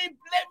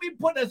 let me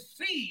put a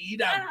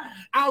seed.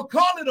 I'll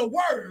call it a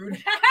word.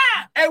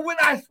 And when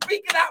I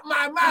speak it out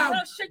my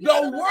mouth,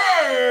 the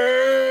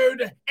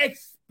word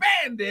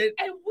expanded.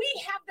 And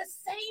we have the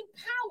same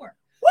power.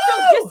 Woo! So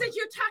just as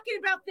you're talking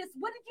about this,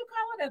 what did you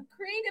call it? A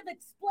creative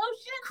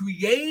explosion?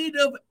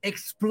 Creative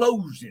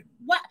explosion.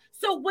 What?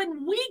 So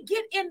when we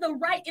get in the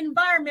right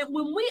environment,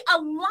 when we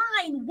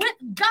align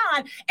with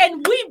God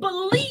and we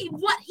believe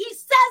what he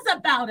says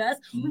about us,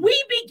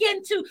 we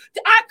begin to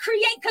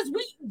create, because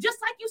we, just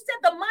like you said,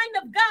 the mind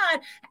of God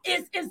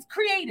is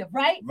creative,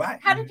 right? Right.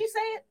 How did you say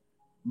it?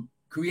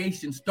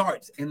 Creation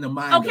starts in the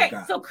mind of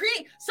God.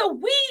 So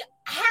we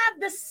have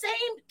the same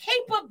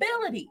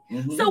capability.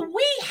 So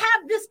we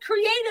have this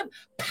creative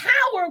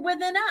power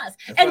within us.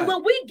 And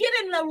when we get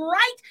in the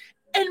right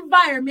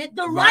environment,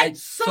 the right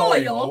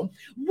soil,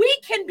 we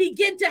can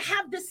begin to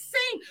have the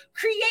same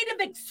creative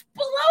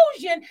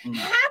explosion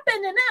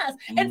happen in us.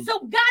 And so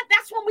God,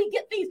 that's when we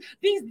get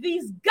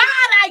these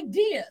God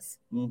ideas.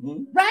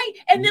 Right?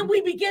 And then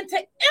we begin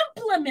to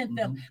implement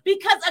them,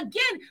 because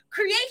again,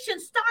 creation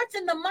starts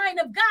in the mind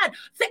of God.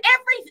 So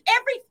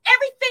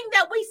everything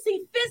that we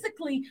see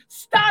physically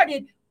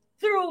started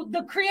through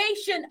the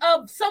creation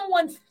of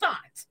someone's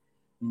thought.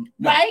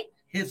 Right?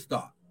 His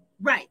thought.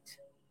 Right.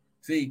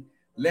 See,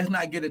 let's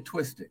not get it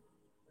twisted.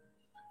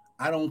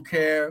 I don't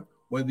care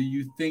whether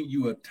you think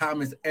you are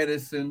Thomas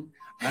Edison.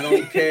 I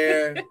don't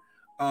care.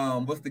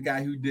 What's the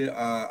guy who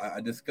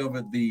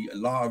discovered the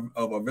law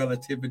of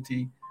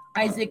relativity?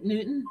 Isaac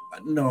Newton?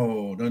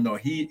 No.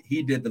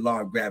 He did the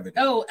law of gravity.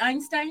 Oh,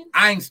 Einstein?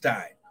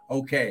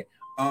 Okay.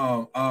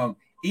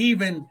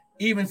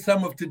 Even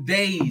some of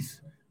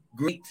today's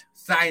great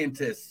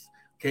scientists.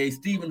 Okay,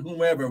 Stephen,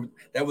 whomever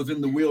that was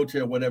in the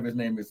wheelchair, whatever his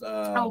name is. Yeah,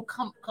 I know what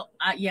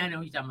you're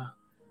talking about.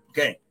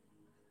 Okay.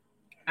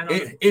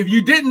 If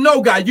you didn't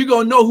know God, you're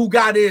going to know who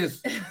God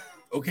is.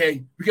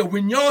 Okay, because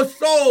when your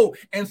soul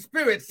and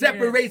spirit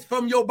separates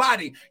from your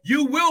body,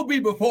 you will be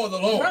before the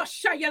Lord.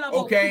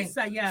 Okay,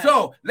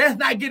 so let's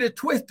not get it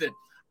twisted.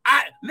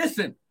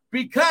 listen,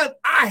 because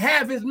I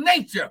have his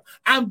nature,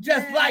 I'm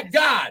just Yes. like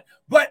God.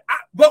 But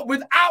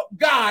without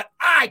God,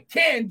 I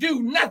can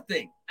do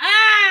nothing.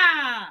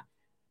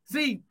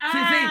 See,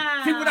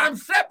 when I'm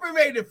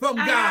separated from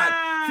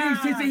God,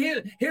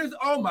 here's,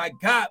 oh my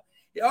God.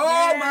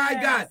 Oh my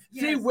God.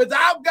 Yes. See,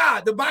 without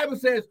God, the Bible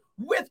says,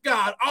 with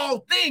God, all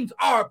things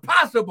are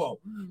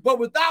possible. But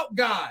without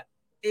God,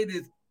 it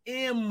is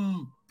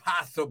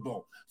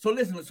impossible. So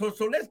listen, so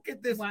let's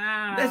get this,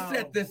 Wow.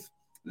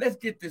 let's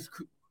get this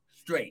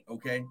straight,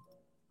 okay?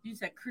 You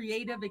said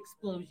creative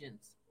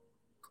explosions.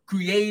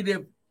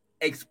 Creative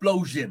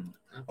explosion.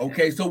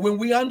 Okay, so when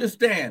we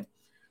understand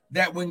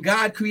that when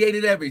God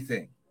created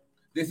everything,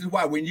 this is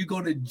why when you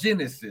go to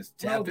Genesis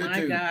chapter 2. Oh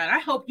my God. I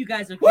hope you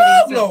guys are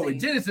getting glory.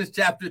 Genesis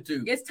chapter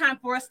 2. It's time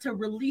for us to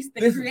release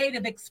the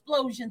creative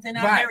explosions in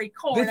our very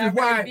core, this in our is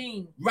why, very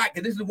being. Right.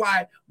 And this is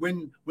why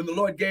when the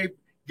Lord gave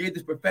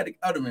this prophetic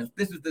utterance,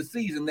 this is the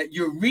season that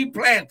you're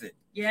replanted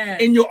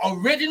in your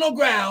original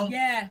ground,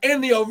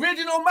 in the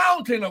original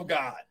mountain of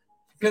God.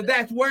 Because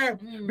that's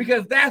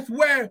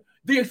where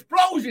the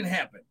explosion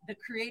happened. The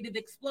creative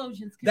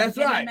explosions can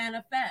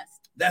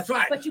manifest. That's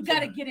right. But you got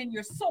to get in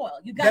your soil.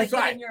 You got to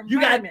get in your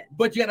environment.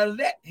 But you got to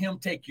let him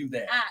take you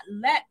there.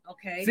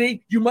 Okay.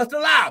 See, you must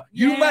allow.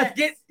 You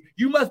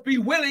must be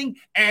willing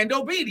and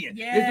obedient.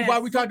 This is why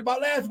we talked about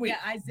last week.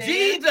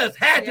 Jesus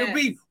had to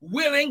be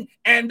willing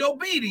and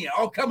obedient.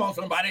 Oh, come on,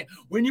 somebody.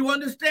 When you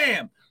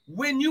understand,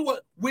 when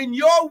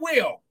your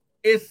will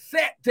is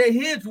set to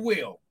his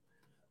will,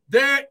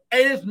 there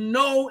is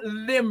no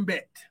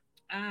limit.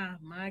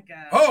 My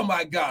God. Oh,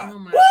 my God. Oh,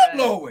 my God.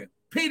 Glory.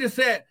 Peter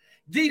said,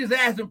 Jesus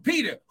asked him,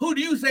 Peter, who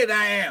do you say that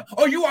I am?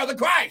 Oh, you are the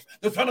Christ,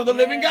 the Son of the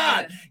living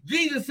God.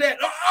 Jesus said,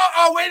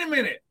 wait a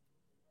minute.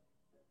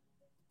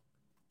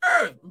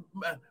 Earth,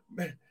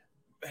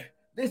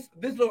 this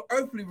little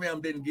earthly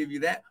realm didn't give you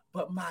that,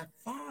 but my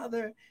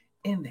Father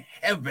in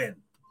heaven.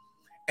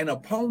 And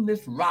upon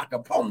this rock,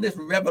 upon this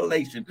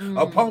revelation,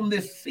 upon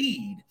this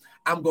seed,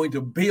 I'm going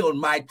to build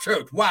my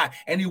church. Why?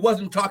 And he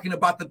wasn't talking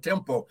about the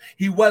temple.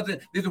 This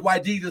is why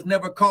Jesus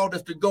never called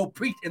us to go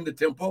preach in the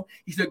temple.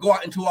 He said, go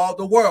out into all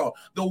the world.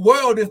 The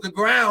world is the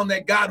ground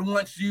that God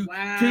wants you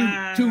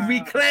to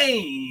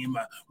reclaim.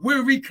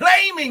 We're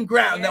reclaiming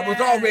ground that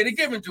was already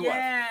given to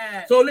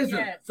us. So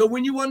listen, so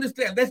when you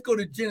understand, let's go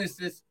to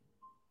Genesis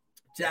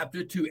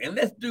chapter 2. And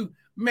let's do,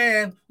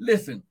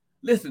 listen,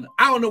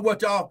 I don't know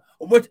what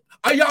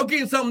are y'all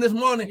getting something this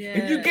morning?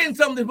 If you're getting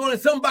something this morning,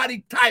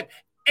 somebody type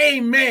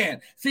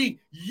amen. See,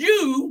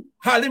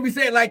 let me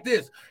say it like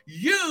this.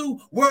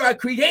 You were a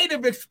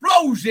creative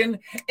explosion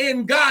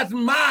in God's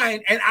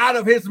mind and out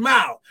of his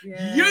mouth.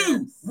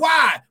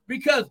 Why?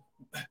 Because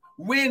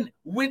when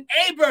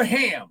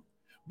Abraham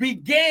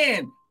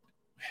began,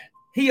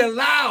 he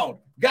allowed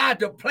God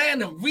to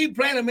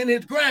replant him in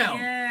his ground.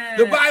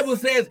 The Bible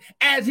says,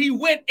 as he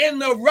went in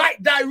the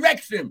right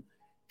direction,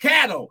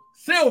 cattle,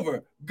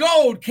 silver,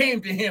 gold came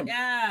to him.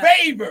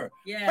 Favor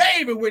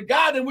with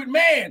God and with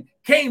man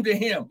came to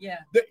him.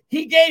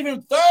 He gave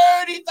him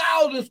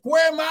 30,000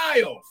 square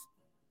miles.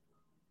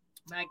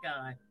 My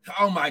God.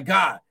 Oh my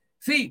God.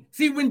 See,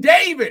 when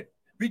David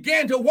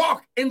began to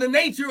walk in the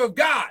nature of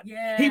God,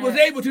 he was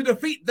able to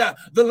defeat the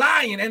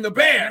lion and the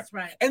bear. That's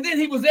right. And then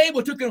he was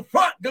able to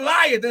confront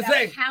Goliath and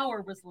say,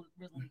 power was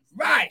released.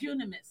 Right.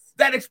 Dunamis.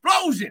 That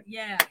explosion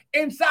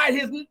inside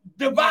his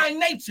divine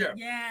nature.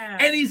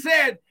 And he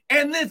said,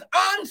 and this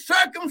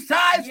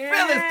uncircumcised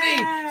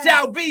Philistine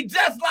shall be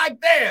just like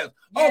theirs.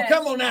 Oh,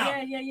 come on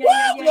now.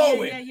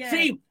 Glory.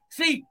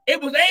 See,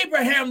 it was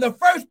Abraham, the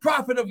first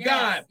prophet of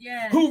God,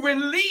 who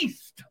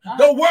released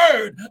the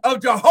word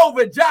of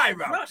Jehovah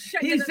Jireh.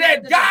 He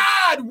said,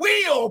 God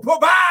will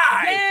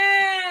provide.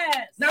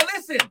 Now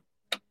listen,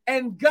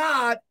 and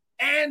God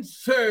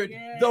answered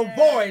the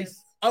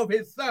voice of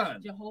his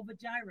son. Jehovah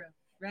Jireh.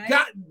 Right?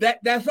 God,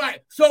 that's right.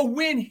 So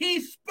when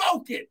he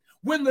spoke it,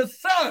 when the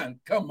Son,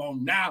 come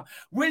on now,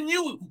 when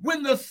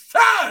the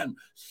Son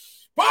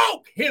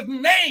spoke his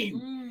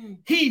name,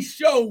 he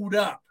showed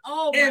up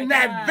in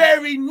that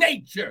very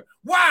nature.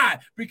 Why?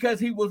 Because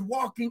he was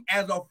walking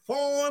as a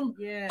form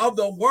of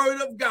the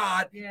word of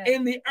God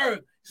in the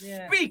earth,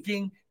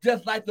 speaking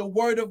just like the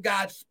word of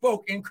God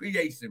spoke in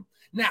creation.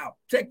 Now,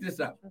 check this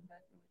out.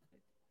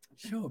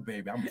 Sure,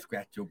 baby, I'm gonna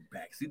scratch your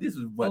back. See, this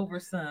is what over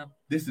some.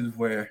 This is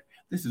where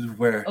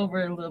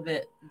over a little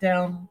bit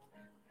down.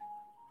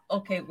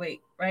 Okay,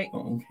 wait, right?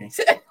 Oh, okay.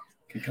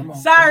 Okay, come on.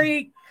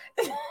 Sorry.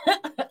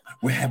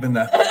 We're having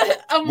the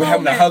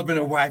husband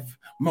and wife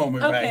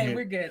moment right here. Okay,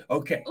 we're good.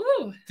 Okay.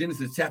 Ooh.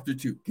 Genesis chapter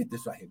 2. Get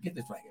this right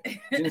here.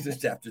 Genesis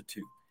chapter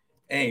 2.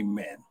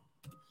 Amen.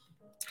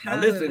 Now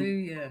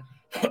listen,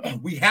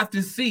 we have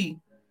to see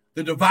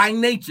the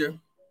divine nature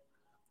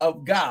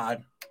of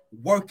God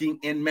working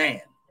in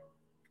man.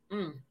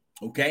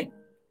 Okay?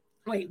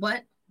 Wait,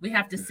 what? We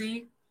have to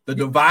see the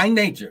divine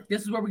nature.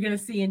 This is what we're going to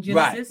see in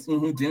Genesis.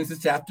 Right. Genesis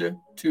chapter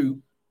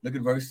 2. Look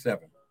at verse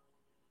 7.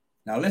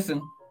 Now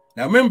listen.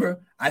 Now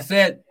remember, I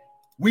said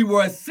we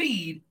were a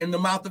seed in the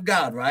mouth of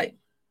God, right?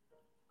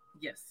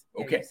 Yes.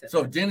 Okay.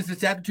 So Genesis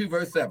chapter 2,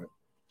 verse 7.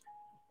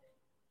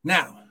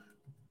 Now,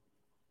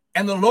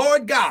 and the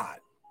Lord God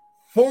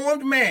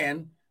formed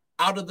man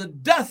out of the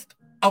dust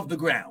of the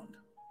ground,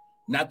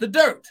 not the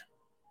dirt,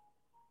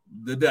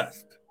 the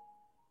dust.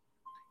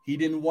 He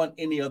didn't want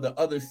any of the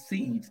other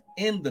seeds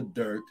in the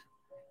dirt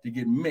to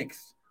get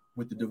mixed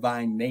with the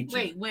divine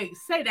nature. Wait,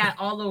 say that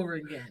all over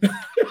again.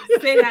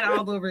 Say that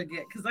all over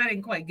again, because I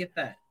didn't quite get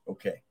that.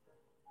 Okay.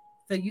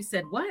 So you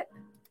said what?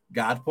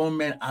 God formed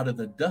man out of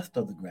the dust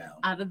of the ground.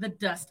 Out of the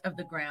dust of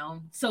the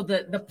ground. So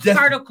the Just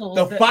particles,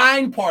 the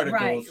fine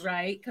particles,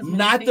 right?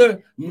 Not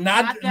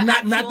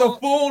the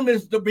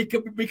fullness.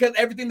 Because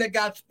everything that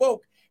God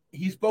spoke,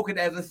 He spoke it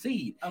as a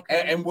seed.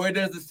 Okay. And where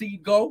does the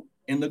seed go?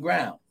 In the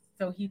ground.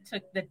 So He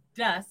took the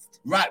dust.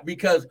 Right,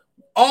 because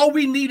all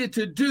we needed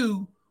to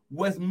do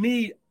was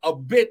need a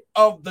bit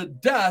of the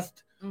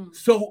dust,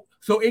 so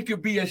it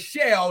could be a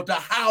shell to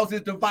house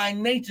His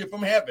divine nature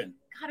from heaven.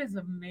 God is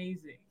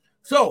amazing.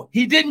 So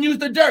He didn't use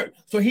the dirt.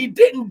 So He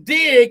didn't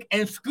dig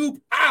and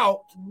scoop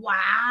out.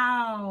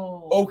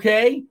 Wow.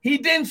 Okay? He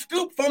didn't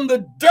scoop from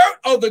the dirt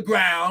of the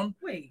ground.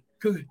 Wait.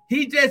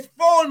 He just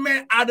formed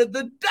man out of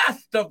the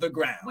dust of the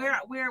ground. Where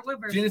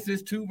verse?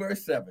 Genesis 2,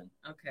 verse 7.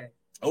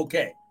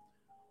 Okay.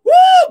 Woo,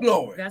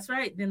 glory. That's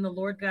right. Then the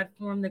Lord God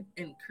formed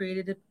and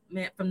created a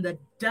man from the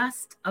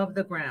dust of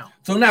the ground.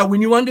 So now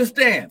when you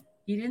understand.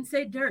 He didn't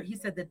say dirt. He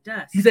said the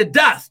dust. He said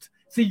dust.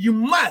 See, you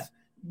must,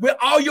 with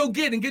all you'll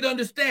get and get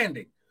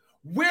understanding.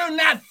 We're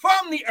not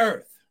from the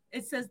earth.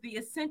 It says the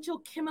essential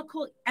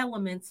chemical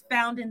elements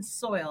found in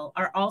soil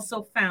are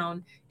also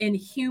found in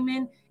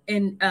humans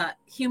and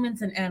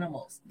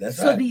animals. That's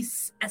so right.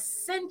 these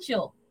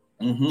essential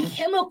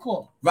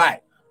chemical.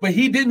 Right. But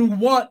He didn't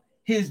want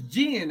His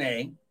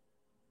DNA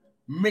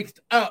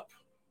mixed up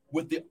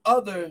with the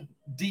other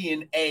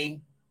DNA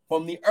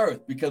from the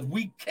earth, because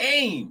we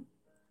came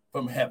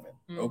from heaven.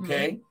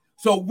 Okay.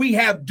 So we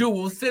have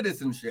dual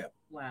citizenship.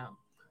 Wow.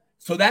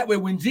 So that way,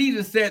 when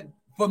Jesus said,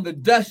 from the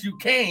dust you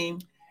came,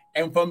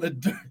 and from the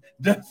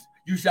dust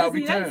you shall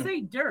return. He doesn't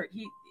say dirt.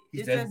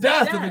 He says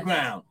dust of the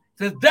ground. It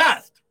says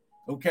dust.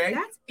 Okay.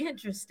 That's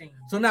interesting.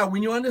 So now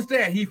when you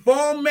understand, He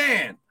formed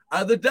man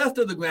out of the dust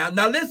of the ground.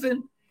 Now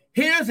listen,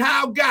 here's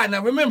how God,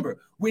 now remember,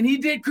 when He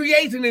did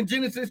creation in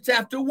Genesis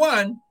chapter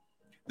 1,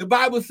 the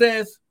Bible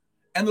says,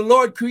 and the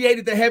Lord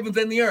created the heavens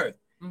and the earth.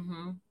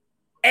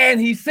 And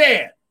He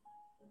said,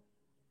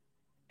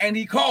 and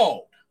He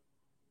called,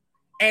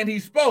 and He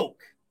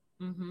spoke.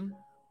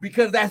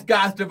 Because that's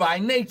God's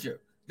divine nature.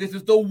 This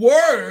is the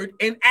word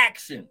in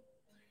action.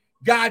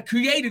 God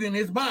created in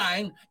His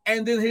mind,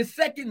 and then His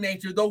second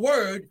nature, the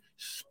word,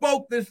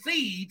 spoke the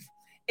seeds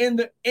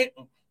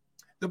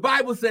the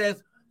Bible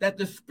says that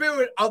the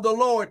Spirit of the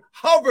Lord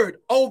hovered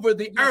over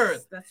the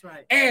earth. That's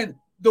right. And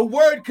the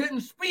word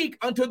couldn't speak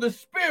until the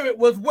Spirit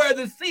was where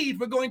the seeds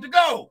were going to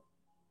go.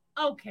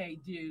 Okay,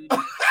 dude.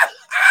 Slow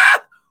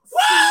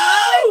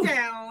it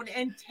down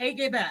and take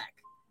it back.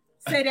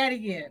 Say that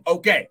again.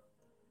 Okay.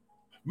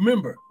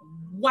 Remember.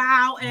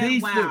 Wow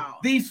and wow.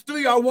 These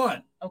three are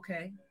one.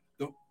 Okay.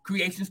 The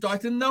creation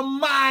starts in the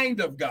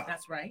mind of God.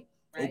 That's right.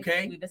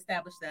 Okay. We've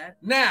established that.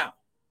 Now,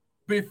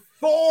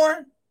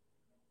 before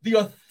the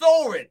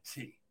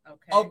authority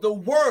of the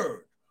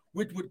word,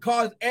 which would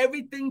cause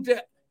everything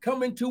to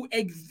come into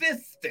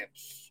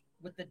existence.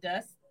 With the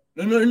dust?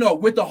 No,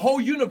 with the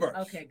whole universe.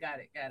 Okay, got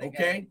it.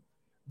 Okay.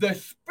 The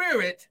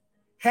Spirit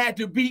had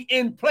to be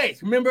in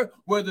place. Remember,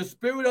 where the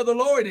Spirit of the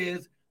Lord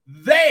is,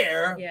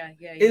 there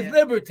is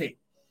liberty.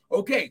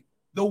 Okay.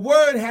 The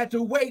word had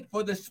to wait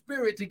for the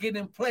Spirit to get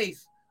in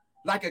place,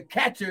 like a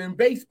catcher in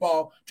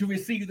baseball, to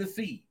receive the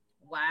seed.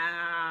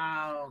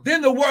 Wow.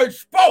 Then the word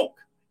spoke,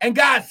 and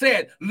God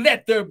said,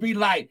 let there be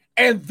light.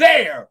 And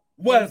there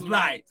was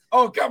light.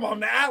 Oh, come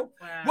on now.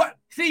 Wow. What?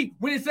 See,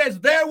 when it says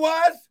there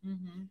was,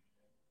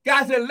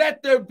 God said,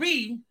 let there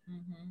be.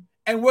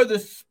 And where the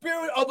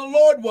Spirit of the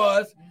Lord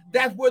was,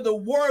 that's where the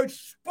word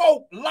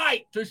spoke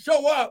light to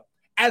show up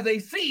as a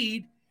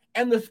seed.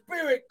 And the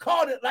Spirit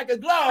caught it like a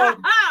glove.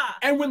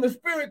 And when the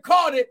Spirit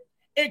caught it,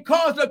 it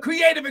caused a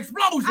creative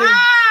explosion.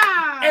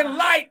 And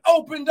light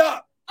opened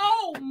up.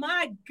 Oh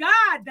my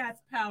God,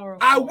 that's powerful.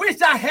 I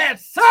wish I had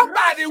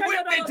somebody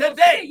with me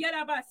today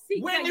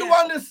when you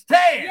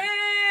understand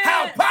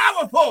how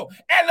powerful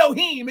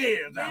Elohim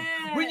is.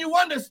 When you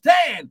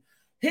understand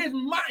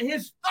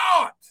his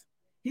thoughts.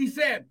 He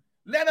said,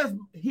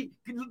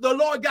 the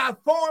Lord God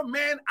formed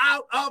man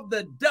out of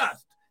the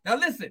dust. Now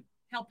listen.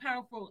 How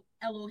powerful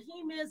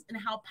Elohim is and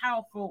how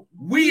powerful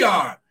we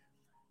are.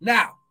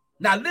 Now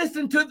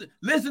listen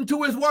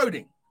to his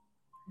wording.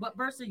 What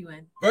verse are you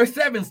in? Verse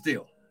 7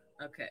 still.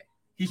 Okay.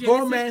 He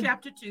formed man,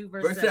 chapter 2,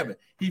 verse 7.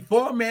 He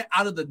formed man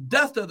out of the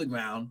dust of the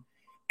ground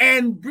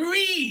and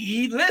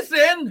breathed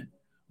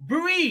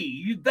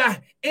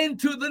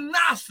into the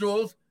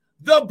nostrils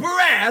the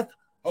breath,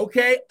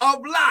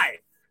 of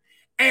life.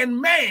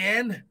 And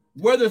man,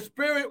 where the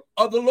Spirit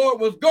of the Lord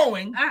was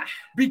going,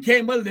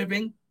 became a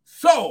living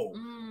soul.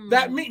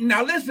 That means,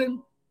 now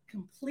listen.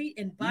 Complete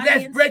and body.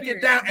 Let's and break spirit.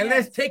 it down and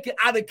let's take it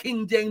out of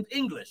King James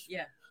English.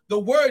 Yeah. The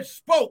word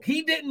spoke.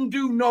 He didn't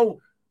do no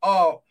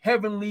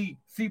heavenly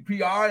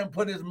CPR and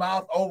put his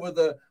mouth over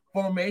the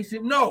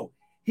formation. No,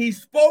 he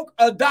spoke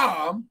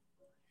Adam,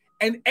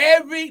 and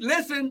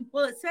listen.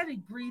 Well, it said he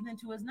breathed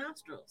into his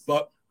nostrils.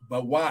 But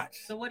watch.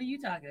 So what are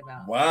you talking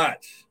about?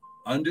 Watch.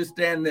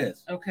 Understand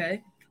this.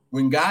 Okay.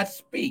 When God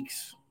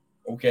speaks,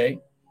 okay,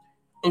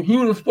 if he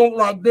would have spoke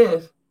like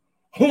this,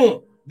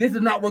 this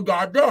is not what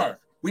God does.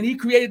 When he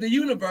created the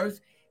universe,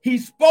 he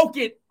spoke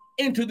it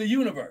into the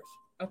universe.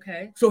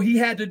 Okay. So he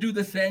had to do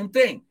the same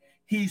thing.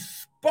 He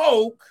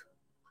spoke,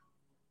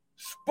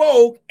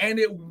 and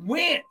it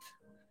went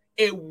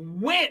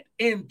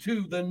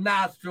into the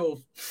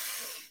nostrils,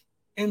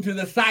 into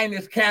the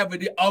sinus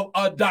cavity of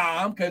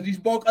Adam, because he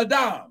spoke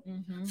Adam.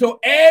 Mm-hmm. So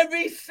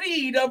every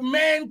seed of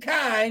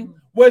mankind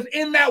was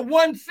in that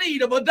one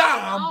seed of Adam.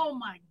 Oh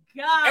my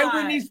God. And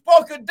when he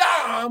spoke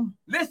Adam,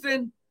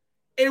 listen,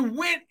 it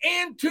went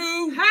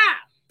into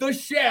the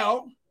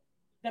shell.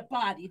 The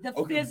body, the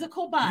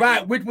physical body.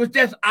 Right, which was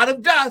just out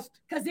of dust.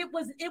 Because it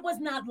was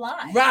not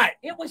live. Right.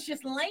 It was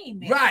just laying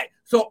there. Right.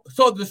 So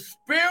the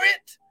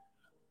spirit,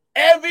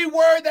 every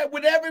word that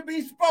would ever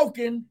be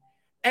spoken,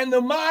 and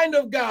the mind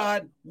of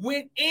God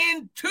went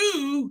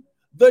into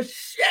the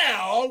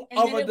shell and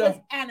of then it was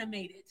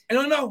animated.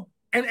 No.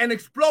 And an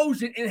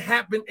explosion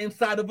happened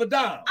inside of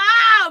Adam.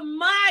 Oh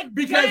my God.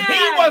 Because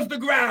he was the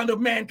ground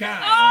of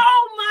mankind.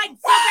 Oh my God.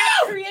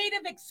 That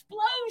creative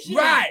explosion.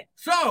 Right.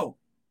 So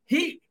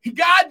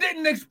God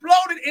didn't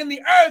explode it in the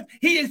earth.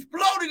 He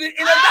exploded it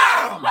in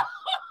Adam.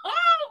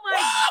 Oh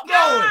my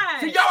God.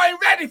 So y'all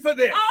ain't ready for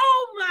this.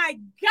 Oh my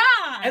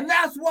God. And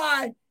that's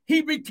why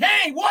he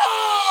became,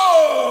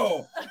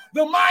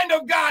 the mind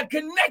of God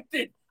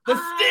connected the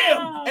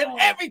stem and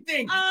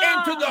everything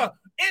into the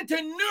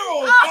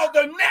interneurals of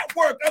the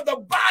network of the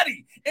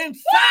body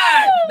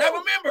inside. Now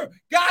remember,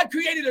 God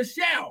created a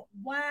shell.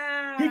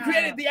 Wow. He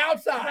created the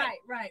outside.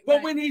 Right.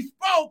 But when he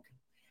spoke,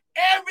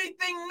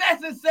 everything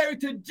necessary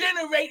to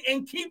generate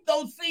and keep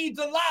those seeds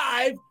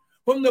alive,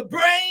 from the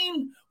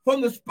brain,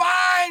 from the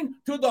spine,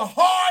 to the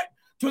heart,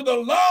 to the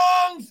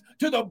lungs,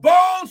 to the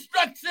bone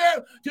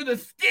structure, to the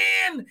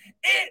skin,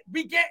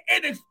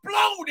 it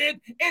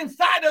exploded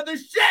inside of the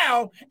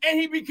shell, and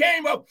he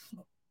became a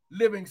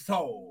living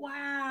soul.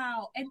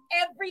 Wow. And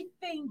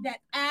everything that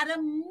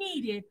Adam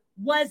needed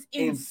was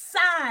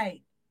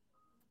inside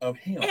of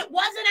him. It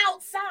wasn't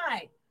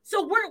outside.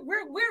 So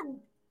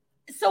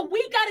so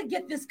we got to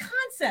get this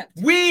concept.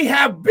 We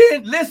have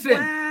been,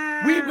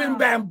 wow. We've been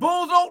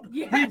bamboozled.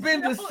 Yes. We've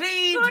been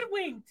deceived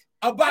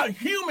about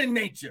human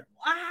nature.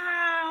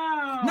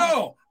 Wow.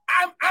 No,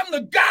 I'm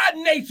the God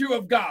nature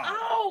of God.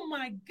 Oh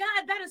my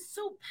God, that is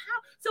so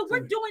powerful. So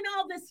we're doing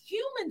all this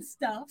human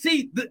stuff.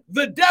 See,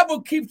 the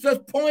devil keeps us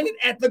pointed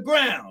at the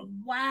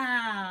ground.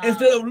 Wow.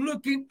 Instead of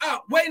looking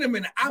up. Wait a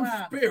minute,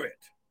 I'm spirit.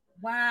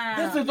 Wow.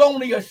 This is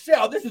only a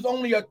shell. This is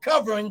only a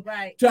covering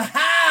to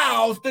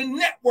house the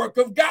network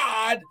of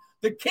God,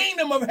 the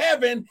kingdom of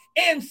heaven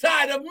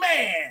inside of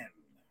man.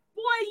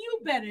 Boy,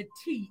 you better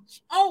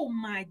teach. Oh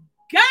my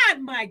God,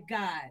 my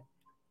God.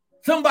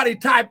 Somebody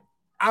type,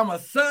 I'm a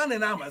son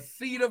and I'm a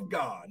seed of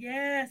God.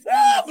 Yes.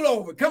 Oh,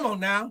 glory. Come on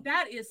now.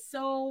 That is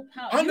so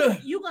powerful.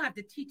 You're going to have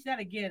to teach that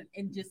again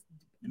and just.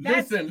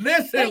 Listen.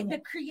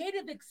 The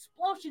creative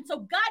explosion. So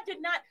God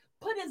did not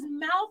put his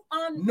mouth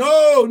on.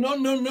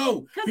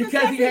 No.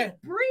 Because he had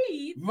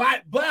breathe.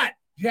 Right, but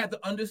you have to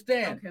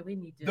understand. Okay, we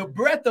need to. The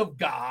breath of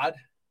God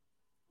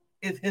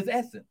is his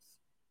essence.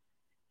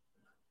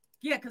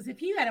 Yeah, because if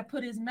he had to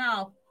put his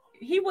mouth,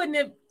 he wouldn't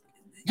have.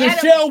 The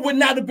shell would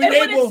not have been able.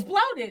 It would have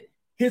exploded.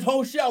 His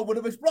whole shell would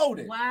have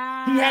exploded.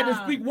 Wow. He had to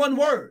speak one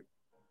word.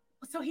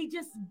 So he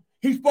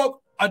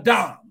spoke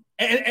Adam,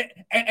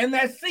 and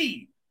that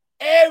seed.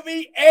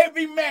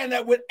 Every man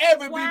that would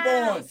ever be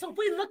born. So if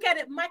we look at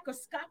it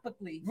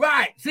microscopically.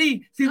 Right.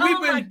 See, we've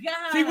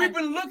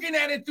been looking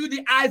at it through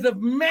the eyes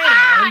of man.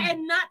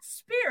 And not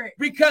spirit.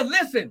 Because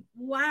listen,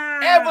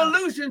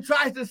 evolution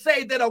tries to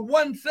say that a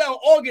one-cell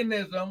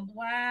organism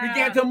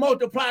began to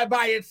multiply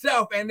by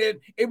itself, and then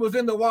it was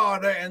in the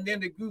water, and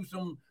then it grew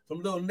some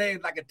little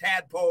names like a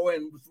tadpole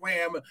and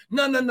swam.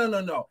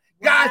 No.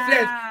 God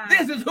says,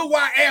 this is who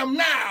I am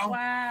now.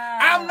 Wow.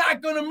 I'm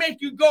not going to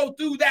make you go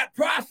through that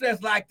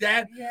process like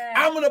that. Yeah.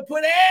 I'm going to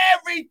put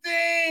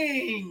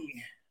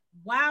everything.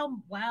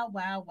 Wow. Oh,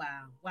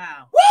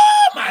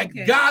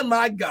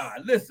 my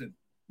God. Listen,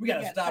 we got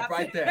to stop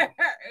right there.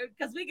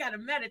 Because we got to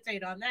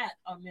meditate on that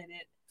a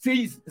minute.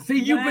 See,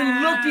 you've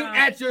been looking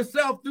at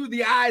yourself through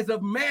the eyes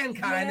of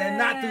mankind and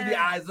not through the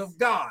eyes of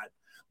God.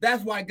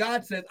 That's why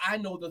God says, I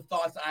know the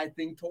thoughts I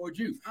think towards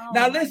you.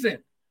 Now, listen.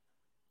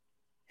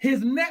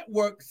 His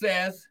network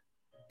says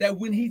that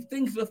when he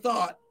thinks a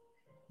thought,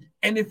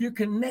 and if you're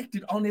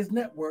connected on his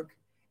network,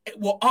 it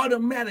will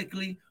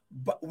automatically,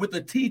 with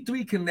a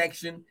T3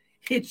 connection,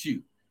 hit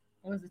you.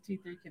 What's the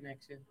T3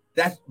 connection?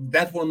 That's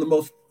one of the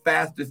most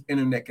fastest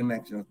internet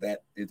connections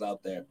that is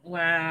out there.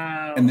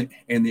 Wow.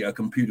 In the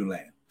computer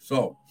land.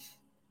 So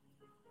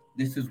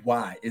this is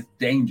why it's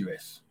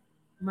dangerous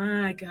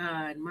My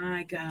God,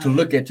 my God. To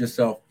look at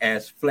yourself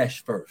as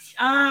flesh first.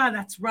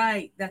 That's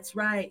right. That's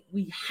right.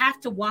 We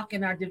have to walk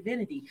in our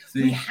divinity.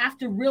 See? We have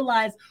to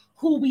realize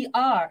who we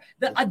are,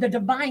 the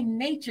divine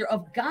nature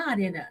of God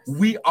in us.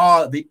 We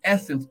are the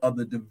essence of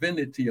the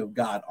divinity of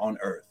God on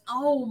earth.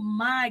 Oh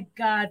my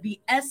God, the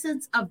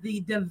essence of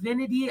the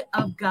divinity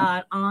of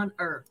God on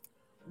earth.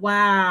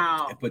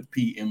 Wow. And put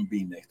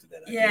PMB next to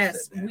that.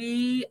 Yes,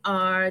 we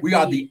are. We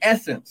are the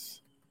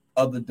essence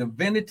of the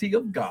divinity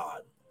of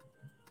God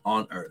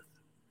on earth.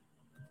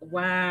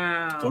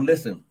 Wow. So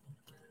listen,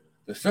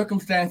 the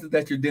circumstances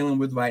that you're dealing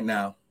with right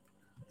now,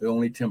 they're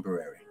only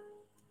temporary.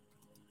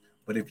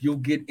 But if you'll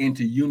get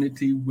into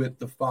unity with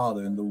the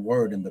Father and the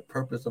Word and the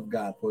purpose of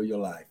God for your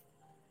life,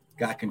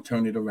 God can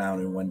turn it around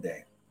in one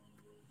day.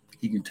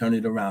 He can turn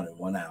it around in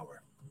 1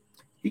 hour.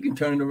 He can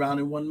turn it around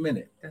in 1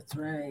 minute. That's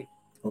right.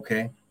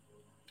 Okay?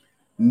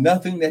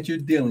 Nothing that you're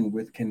dealing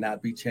with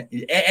cannot be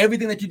changed.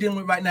 Everything that you're dealing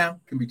with right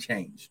now can be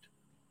changed.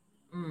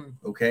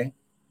 Okay?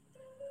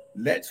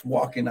 Let's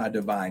walk in our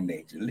divine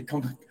nature.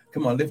 Come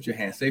on, lift your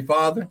hand. Say,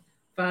 Father.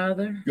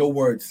 Father. Your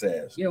word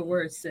says. Your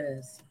word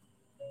says.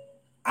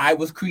 I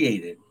was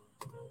created.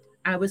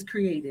 I was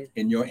created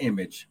in your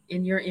image.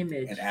 In your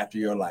image. And after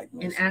your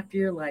likeness. And after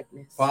your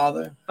likeness.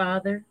 Father.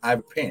 Father. I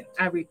repent.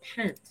 I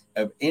repent.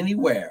 Of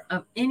anywhere.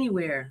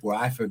 Where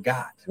I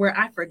forgot. Who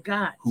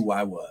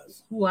I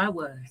was.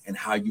 And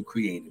how you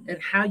created me. me.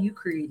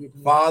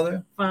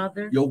 Father.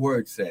 Father. Your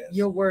word says.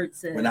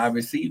 When I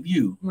receive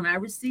you.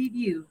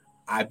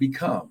 I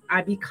become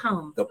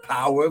the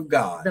power of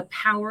God.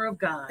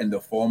 In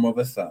the form of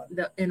a son.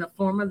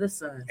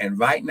 And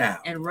right now.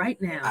 I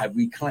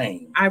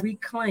reclaim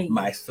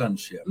my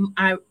sonship.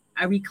 I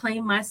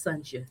reclaim my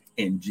sonship.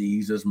 In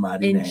Jesus'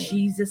 mighty name. In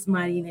Jesus'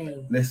 mighty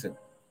name. Listen.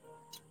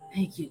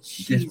 Thank you,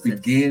 Jesus. Just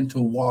begin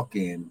to walk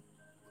in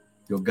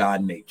your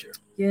God nature.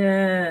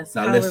 Yes.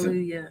 Now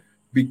hallelujah. Listen.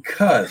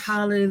 Because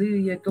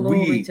hallelujah.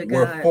 Glory to God. We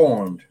were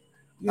formed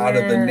out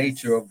of the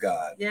nature of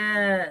God.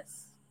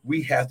 Yes.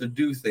 We have to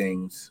do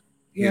things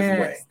His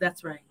way.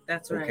 That's right.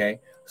 That's right. Okay.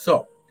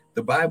 So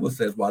the Bible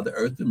says, while the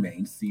earth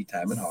remains, seed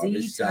time and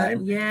harvest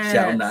time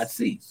shall not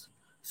cease.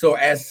 So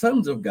as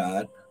sons of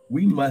God,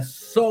 we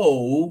must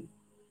sow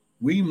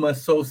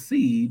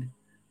seed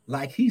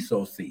like He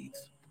sows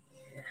seeds.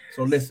 Yes.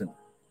 So listen,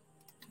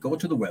 go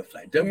to the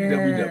website,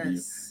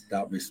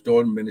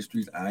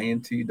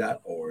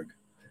 www.restoredministriesint.org.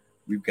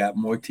 We've got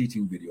more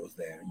teaching videos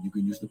there. You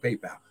can use the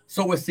PayPal.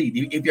 Sow a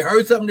seed. If you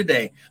heard something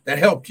today that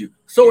helped you,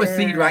 sow a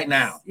seed right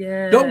now.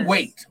 Yes. Don't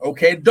wait,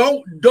 okay?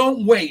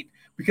 Don't wait,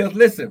 because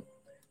listen,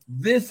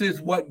 this is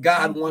what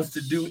God wants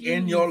to do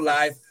in your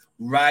life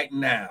right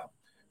now.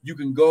 You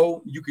can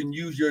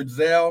use your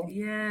Zelle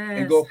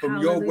and go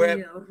from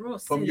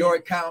your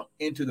account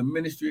into the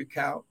ministry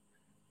account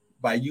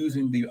by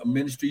using the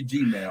ministry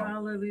Gmail.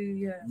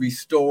 Hallelujah.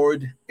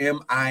 Restored,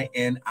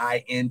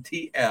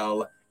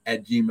 MININTL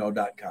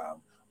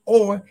 @gmail.com.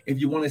 Or if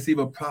you want to receive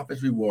a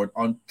prophet's reward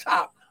on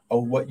top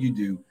of what you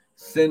do,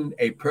 send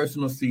a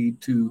personal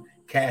seed to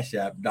Cash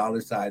App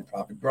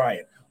 $Prophet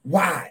Brian.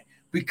 Why?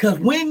 Because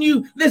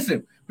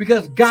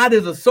because God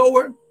is a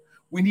sower.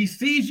 When He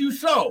sees you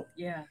sow,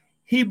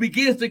 He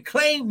begins to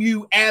claim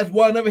you as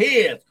one of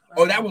His. Right.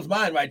 Oh, that was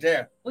mine right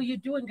there. Well, you're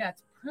doing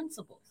God's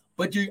principles.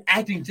 But you're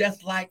acting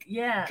just like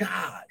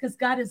God. Because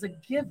God is a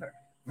giver.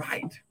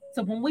 Right.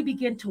 So when we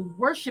begin to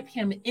worship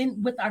Him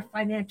with our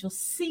financial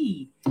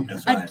seed,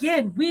 right.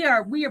 Again,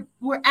 we're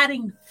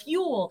adding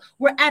fuel,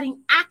 we're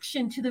adding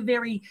action to the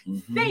very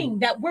thing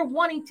that we're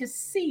wanting to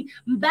see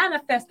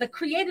manifest. The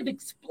creative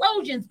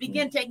explosions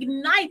begin to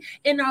ignite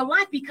in our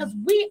life because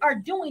we are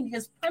doing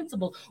His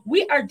principles,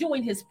 we are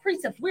doing His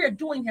precepts, we are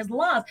doing His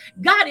laws.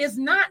 God is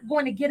not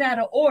going to get out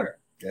of order.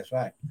 That's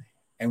right.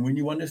 And when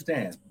you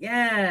understand,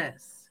 that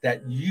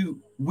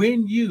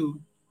when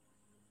you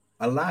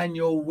align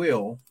your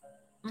will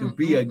to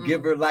be a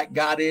giver like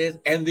God is,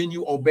 and then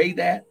you obey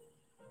that.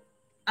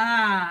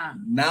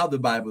 Now the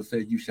Bible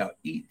says you shall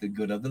eat the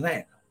good of the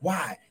land.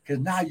 Why?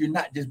 Because now you're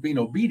not just being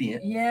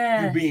obedient.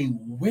 You're being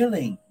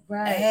willing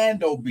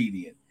and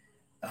obedient.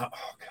 Oh,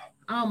 God.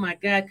 Oh my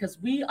God, because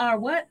we are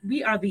what?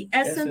 We are the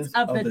essence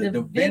of the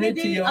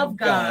divinity of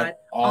God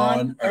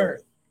on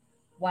earth.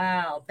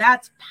 Wow,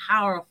 that's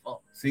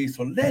powerful. See,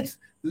 so let's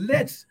be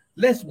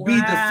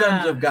the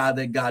sons of God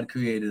that God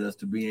created us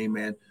to be.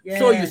 Amen.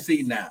 Sow your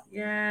seed now.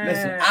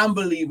 Listen, I'm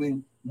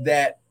believing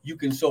that you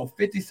can sow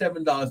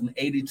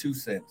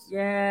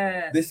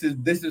 $57.82. This is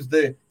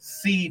the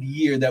seed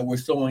year that we're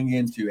sowing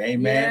into.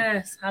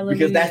 Amen. Hallelujah.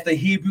 Because that's the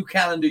Hebrew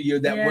calendar year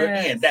that we're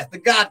in. That's the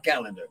God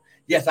calendar.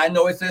 Yes, I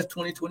know it says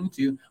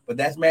 2022, but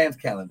that's man's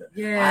calendar.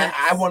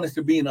 I want us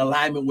to be in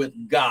alignment with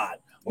God.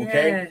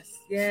 Okay.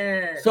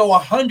 So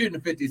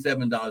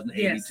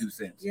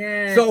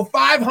 $157.82. So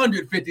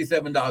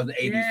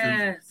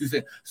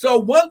 $557.82.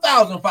 So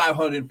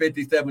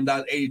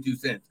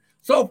 $1,557.82.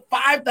 So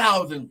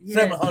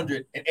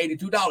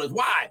 $5,782.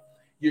 Why?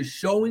 You're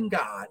showing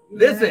God.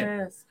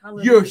 Listen,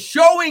 you're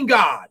showing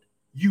God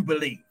you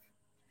believe.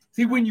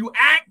 See, when you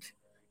act,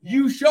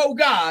 you show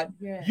God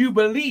you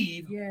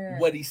believe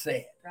what He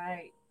said.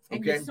 Right. And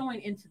Okay. you're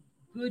sowing into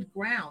good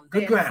ground.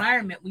 Good the ground.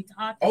 environment we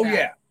talked Oh, about.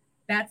 yeah.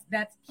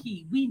 That's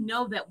key. We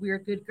know that we're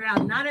good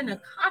ground, not in a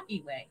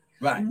cocky way.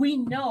 Right. We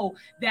know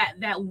that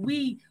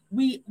we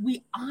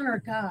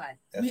honor God.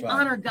 That's we right.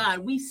 honor God.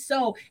 We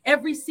sow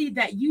every seed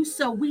that you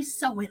sow, we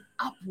sow it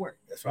upward.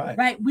 That's right.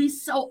 Right. We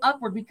sow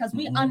upward because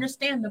we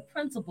understand the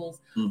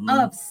principles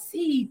of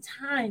seed,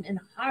 time, and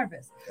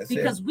harvest. That's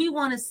because it. we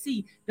want to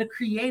see the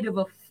creative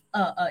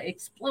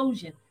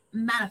explosion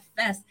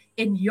manifest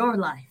in your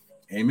life.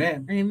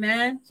 Amen.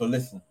 Amen. So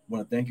listen, I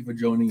want to thank you for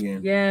joining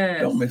in.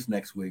 Yes. Don't miss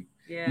next week.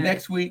 Yes.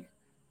 Next week,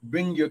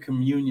 bring your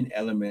communion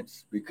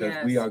elements because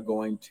Yes. we are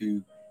going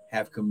to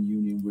have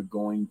communion. We're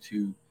going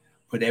to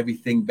put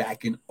everything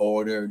back in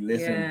order.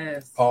 Listen,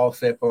 Yes. Paul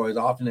said, for as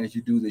often as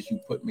you do this, you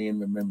put me in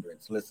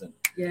remembrance. Listen.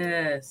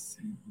 Yes.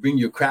 Bring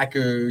your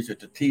crackers, your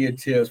tortilla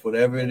chips,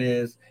 whatever it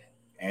is,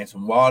 and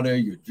some water,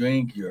 your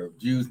drink, your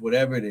juice,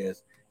 whatever it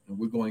is. And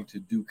we're going to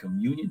do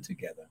communion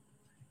together.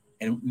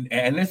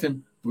 And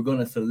listen, we're going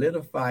to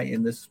solidify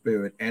in the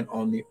spirit and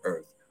on the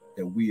earth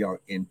that we are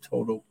in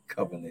total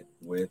covenant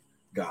with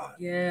God.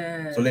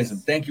 Yes. So listen,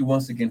 thank you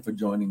once again for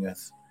joining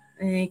us.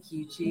 Thank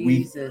you,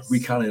 Jesus. We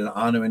count it an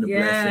honor and a Yes.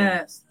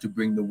 blessing to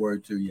bring the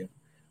word to you.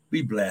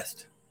 Be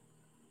blessed.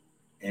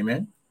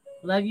 Amen.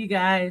 Love you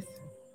guys.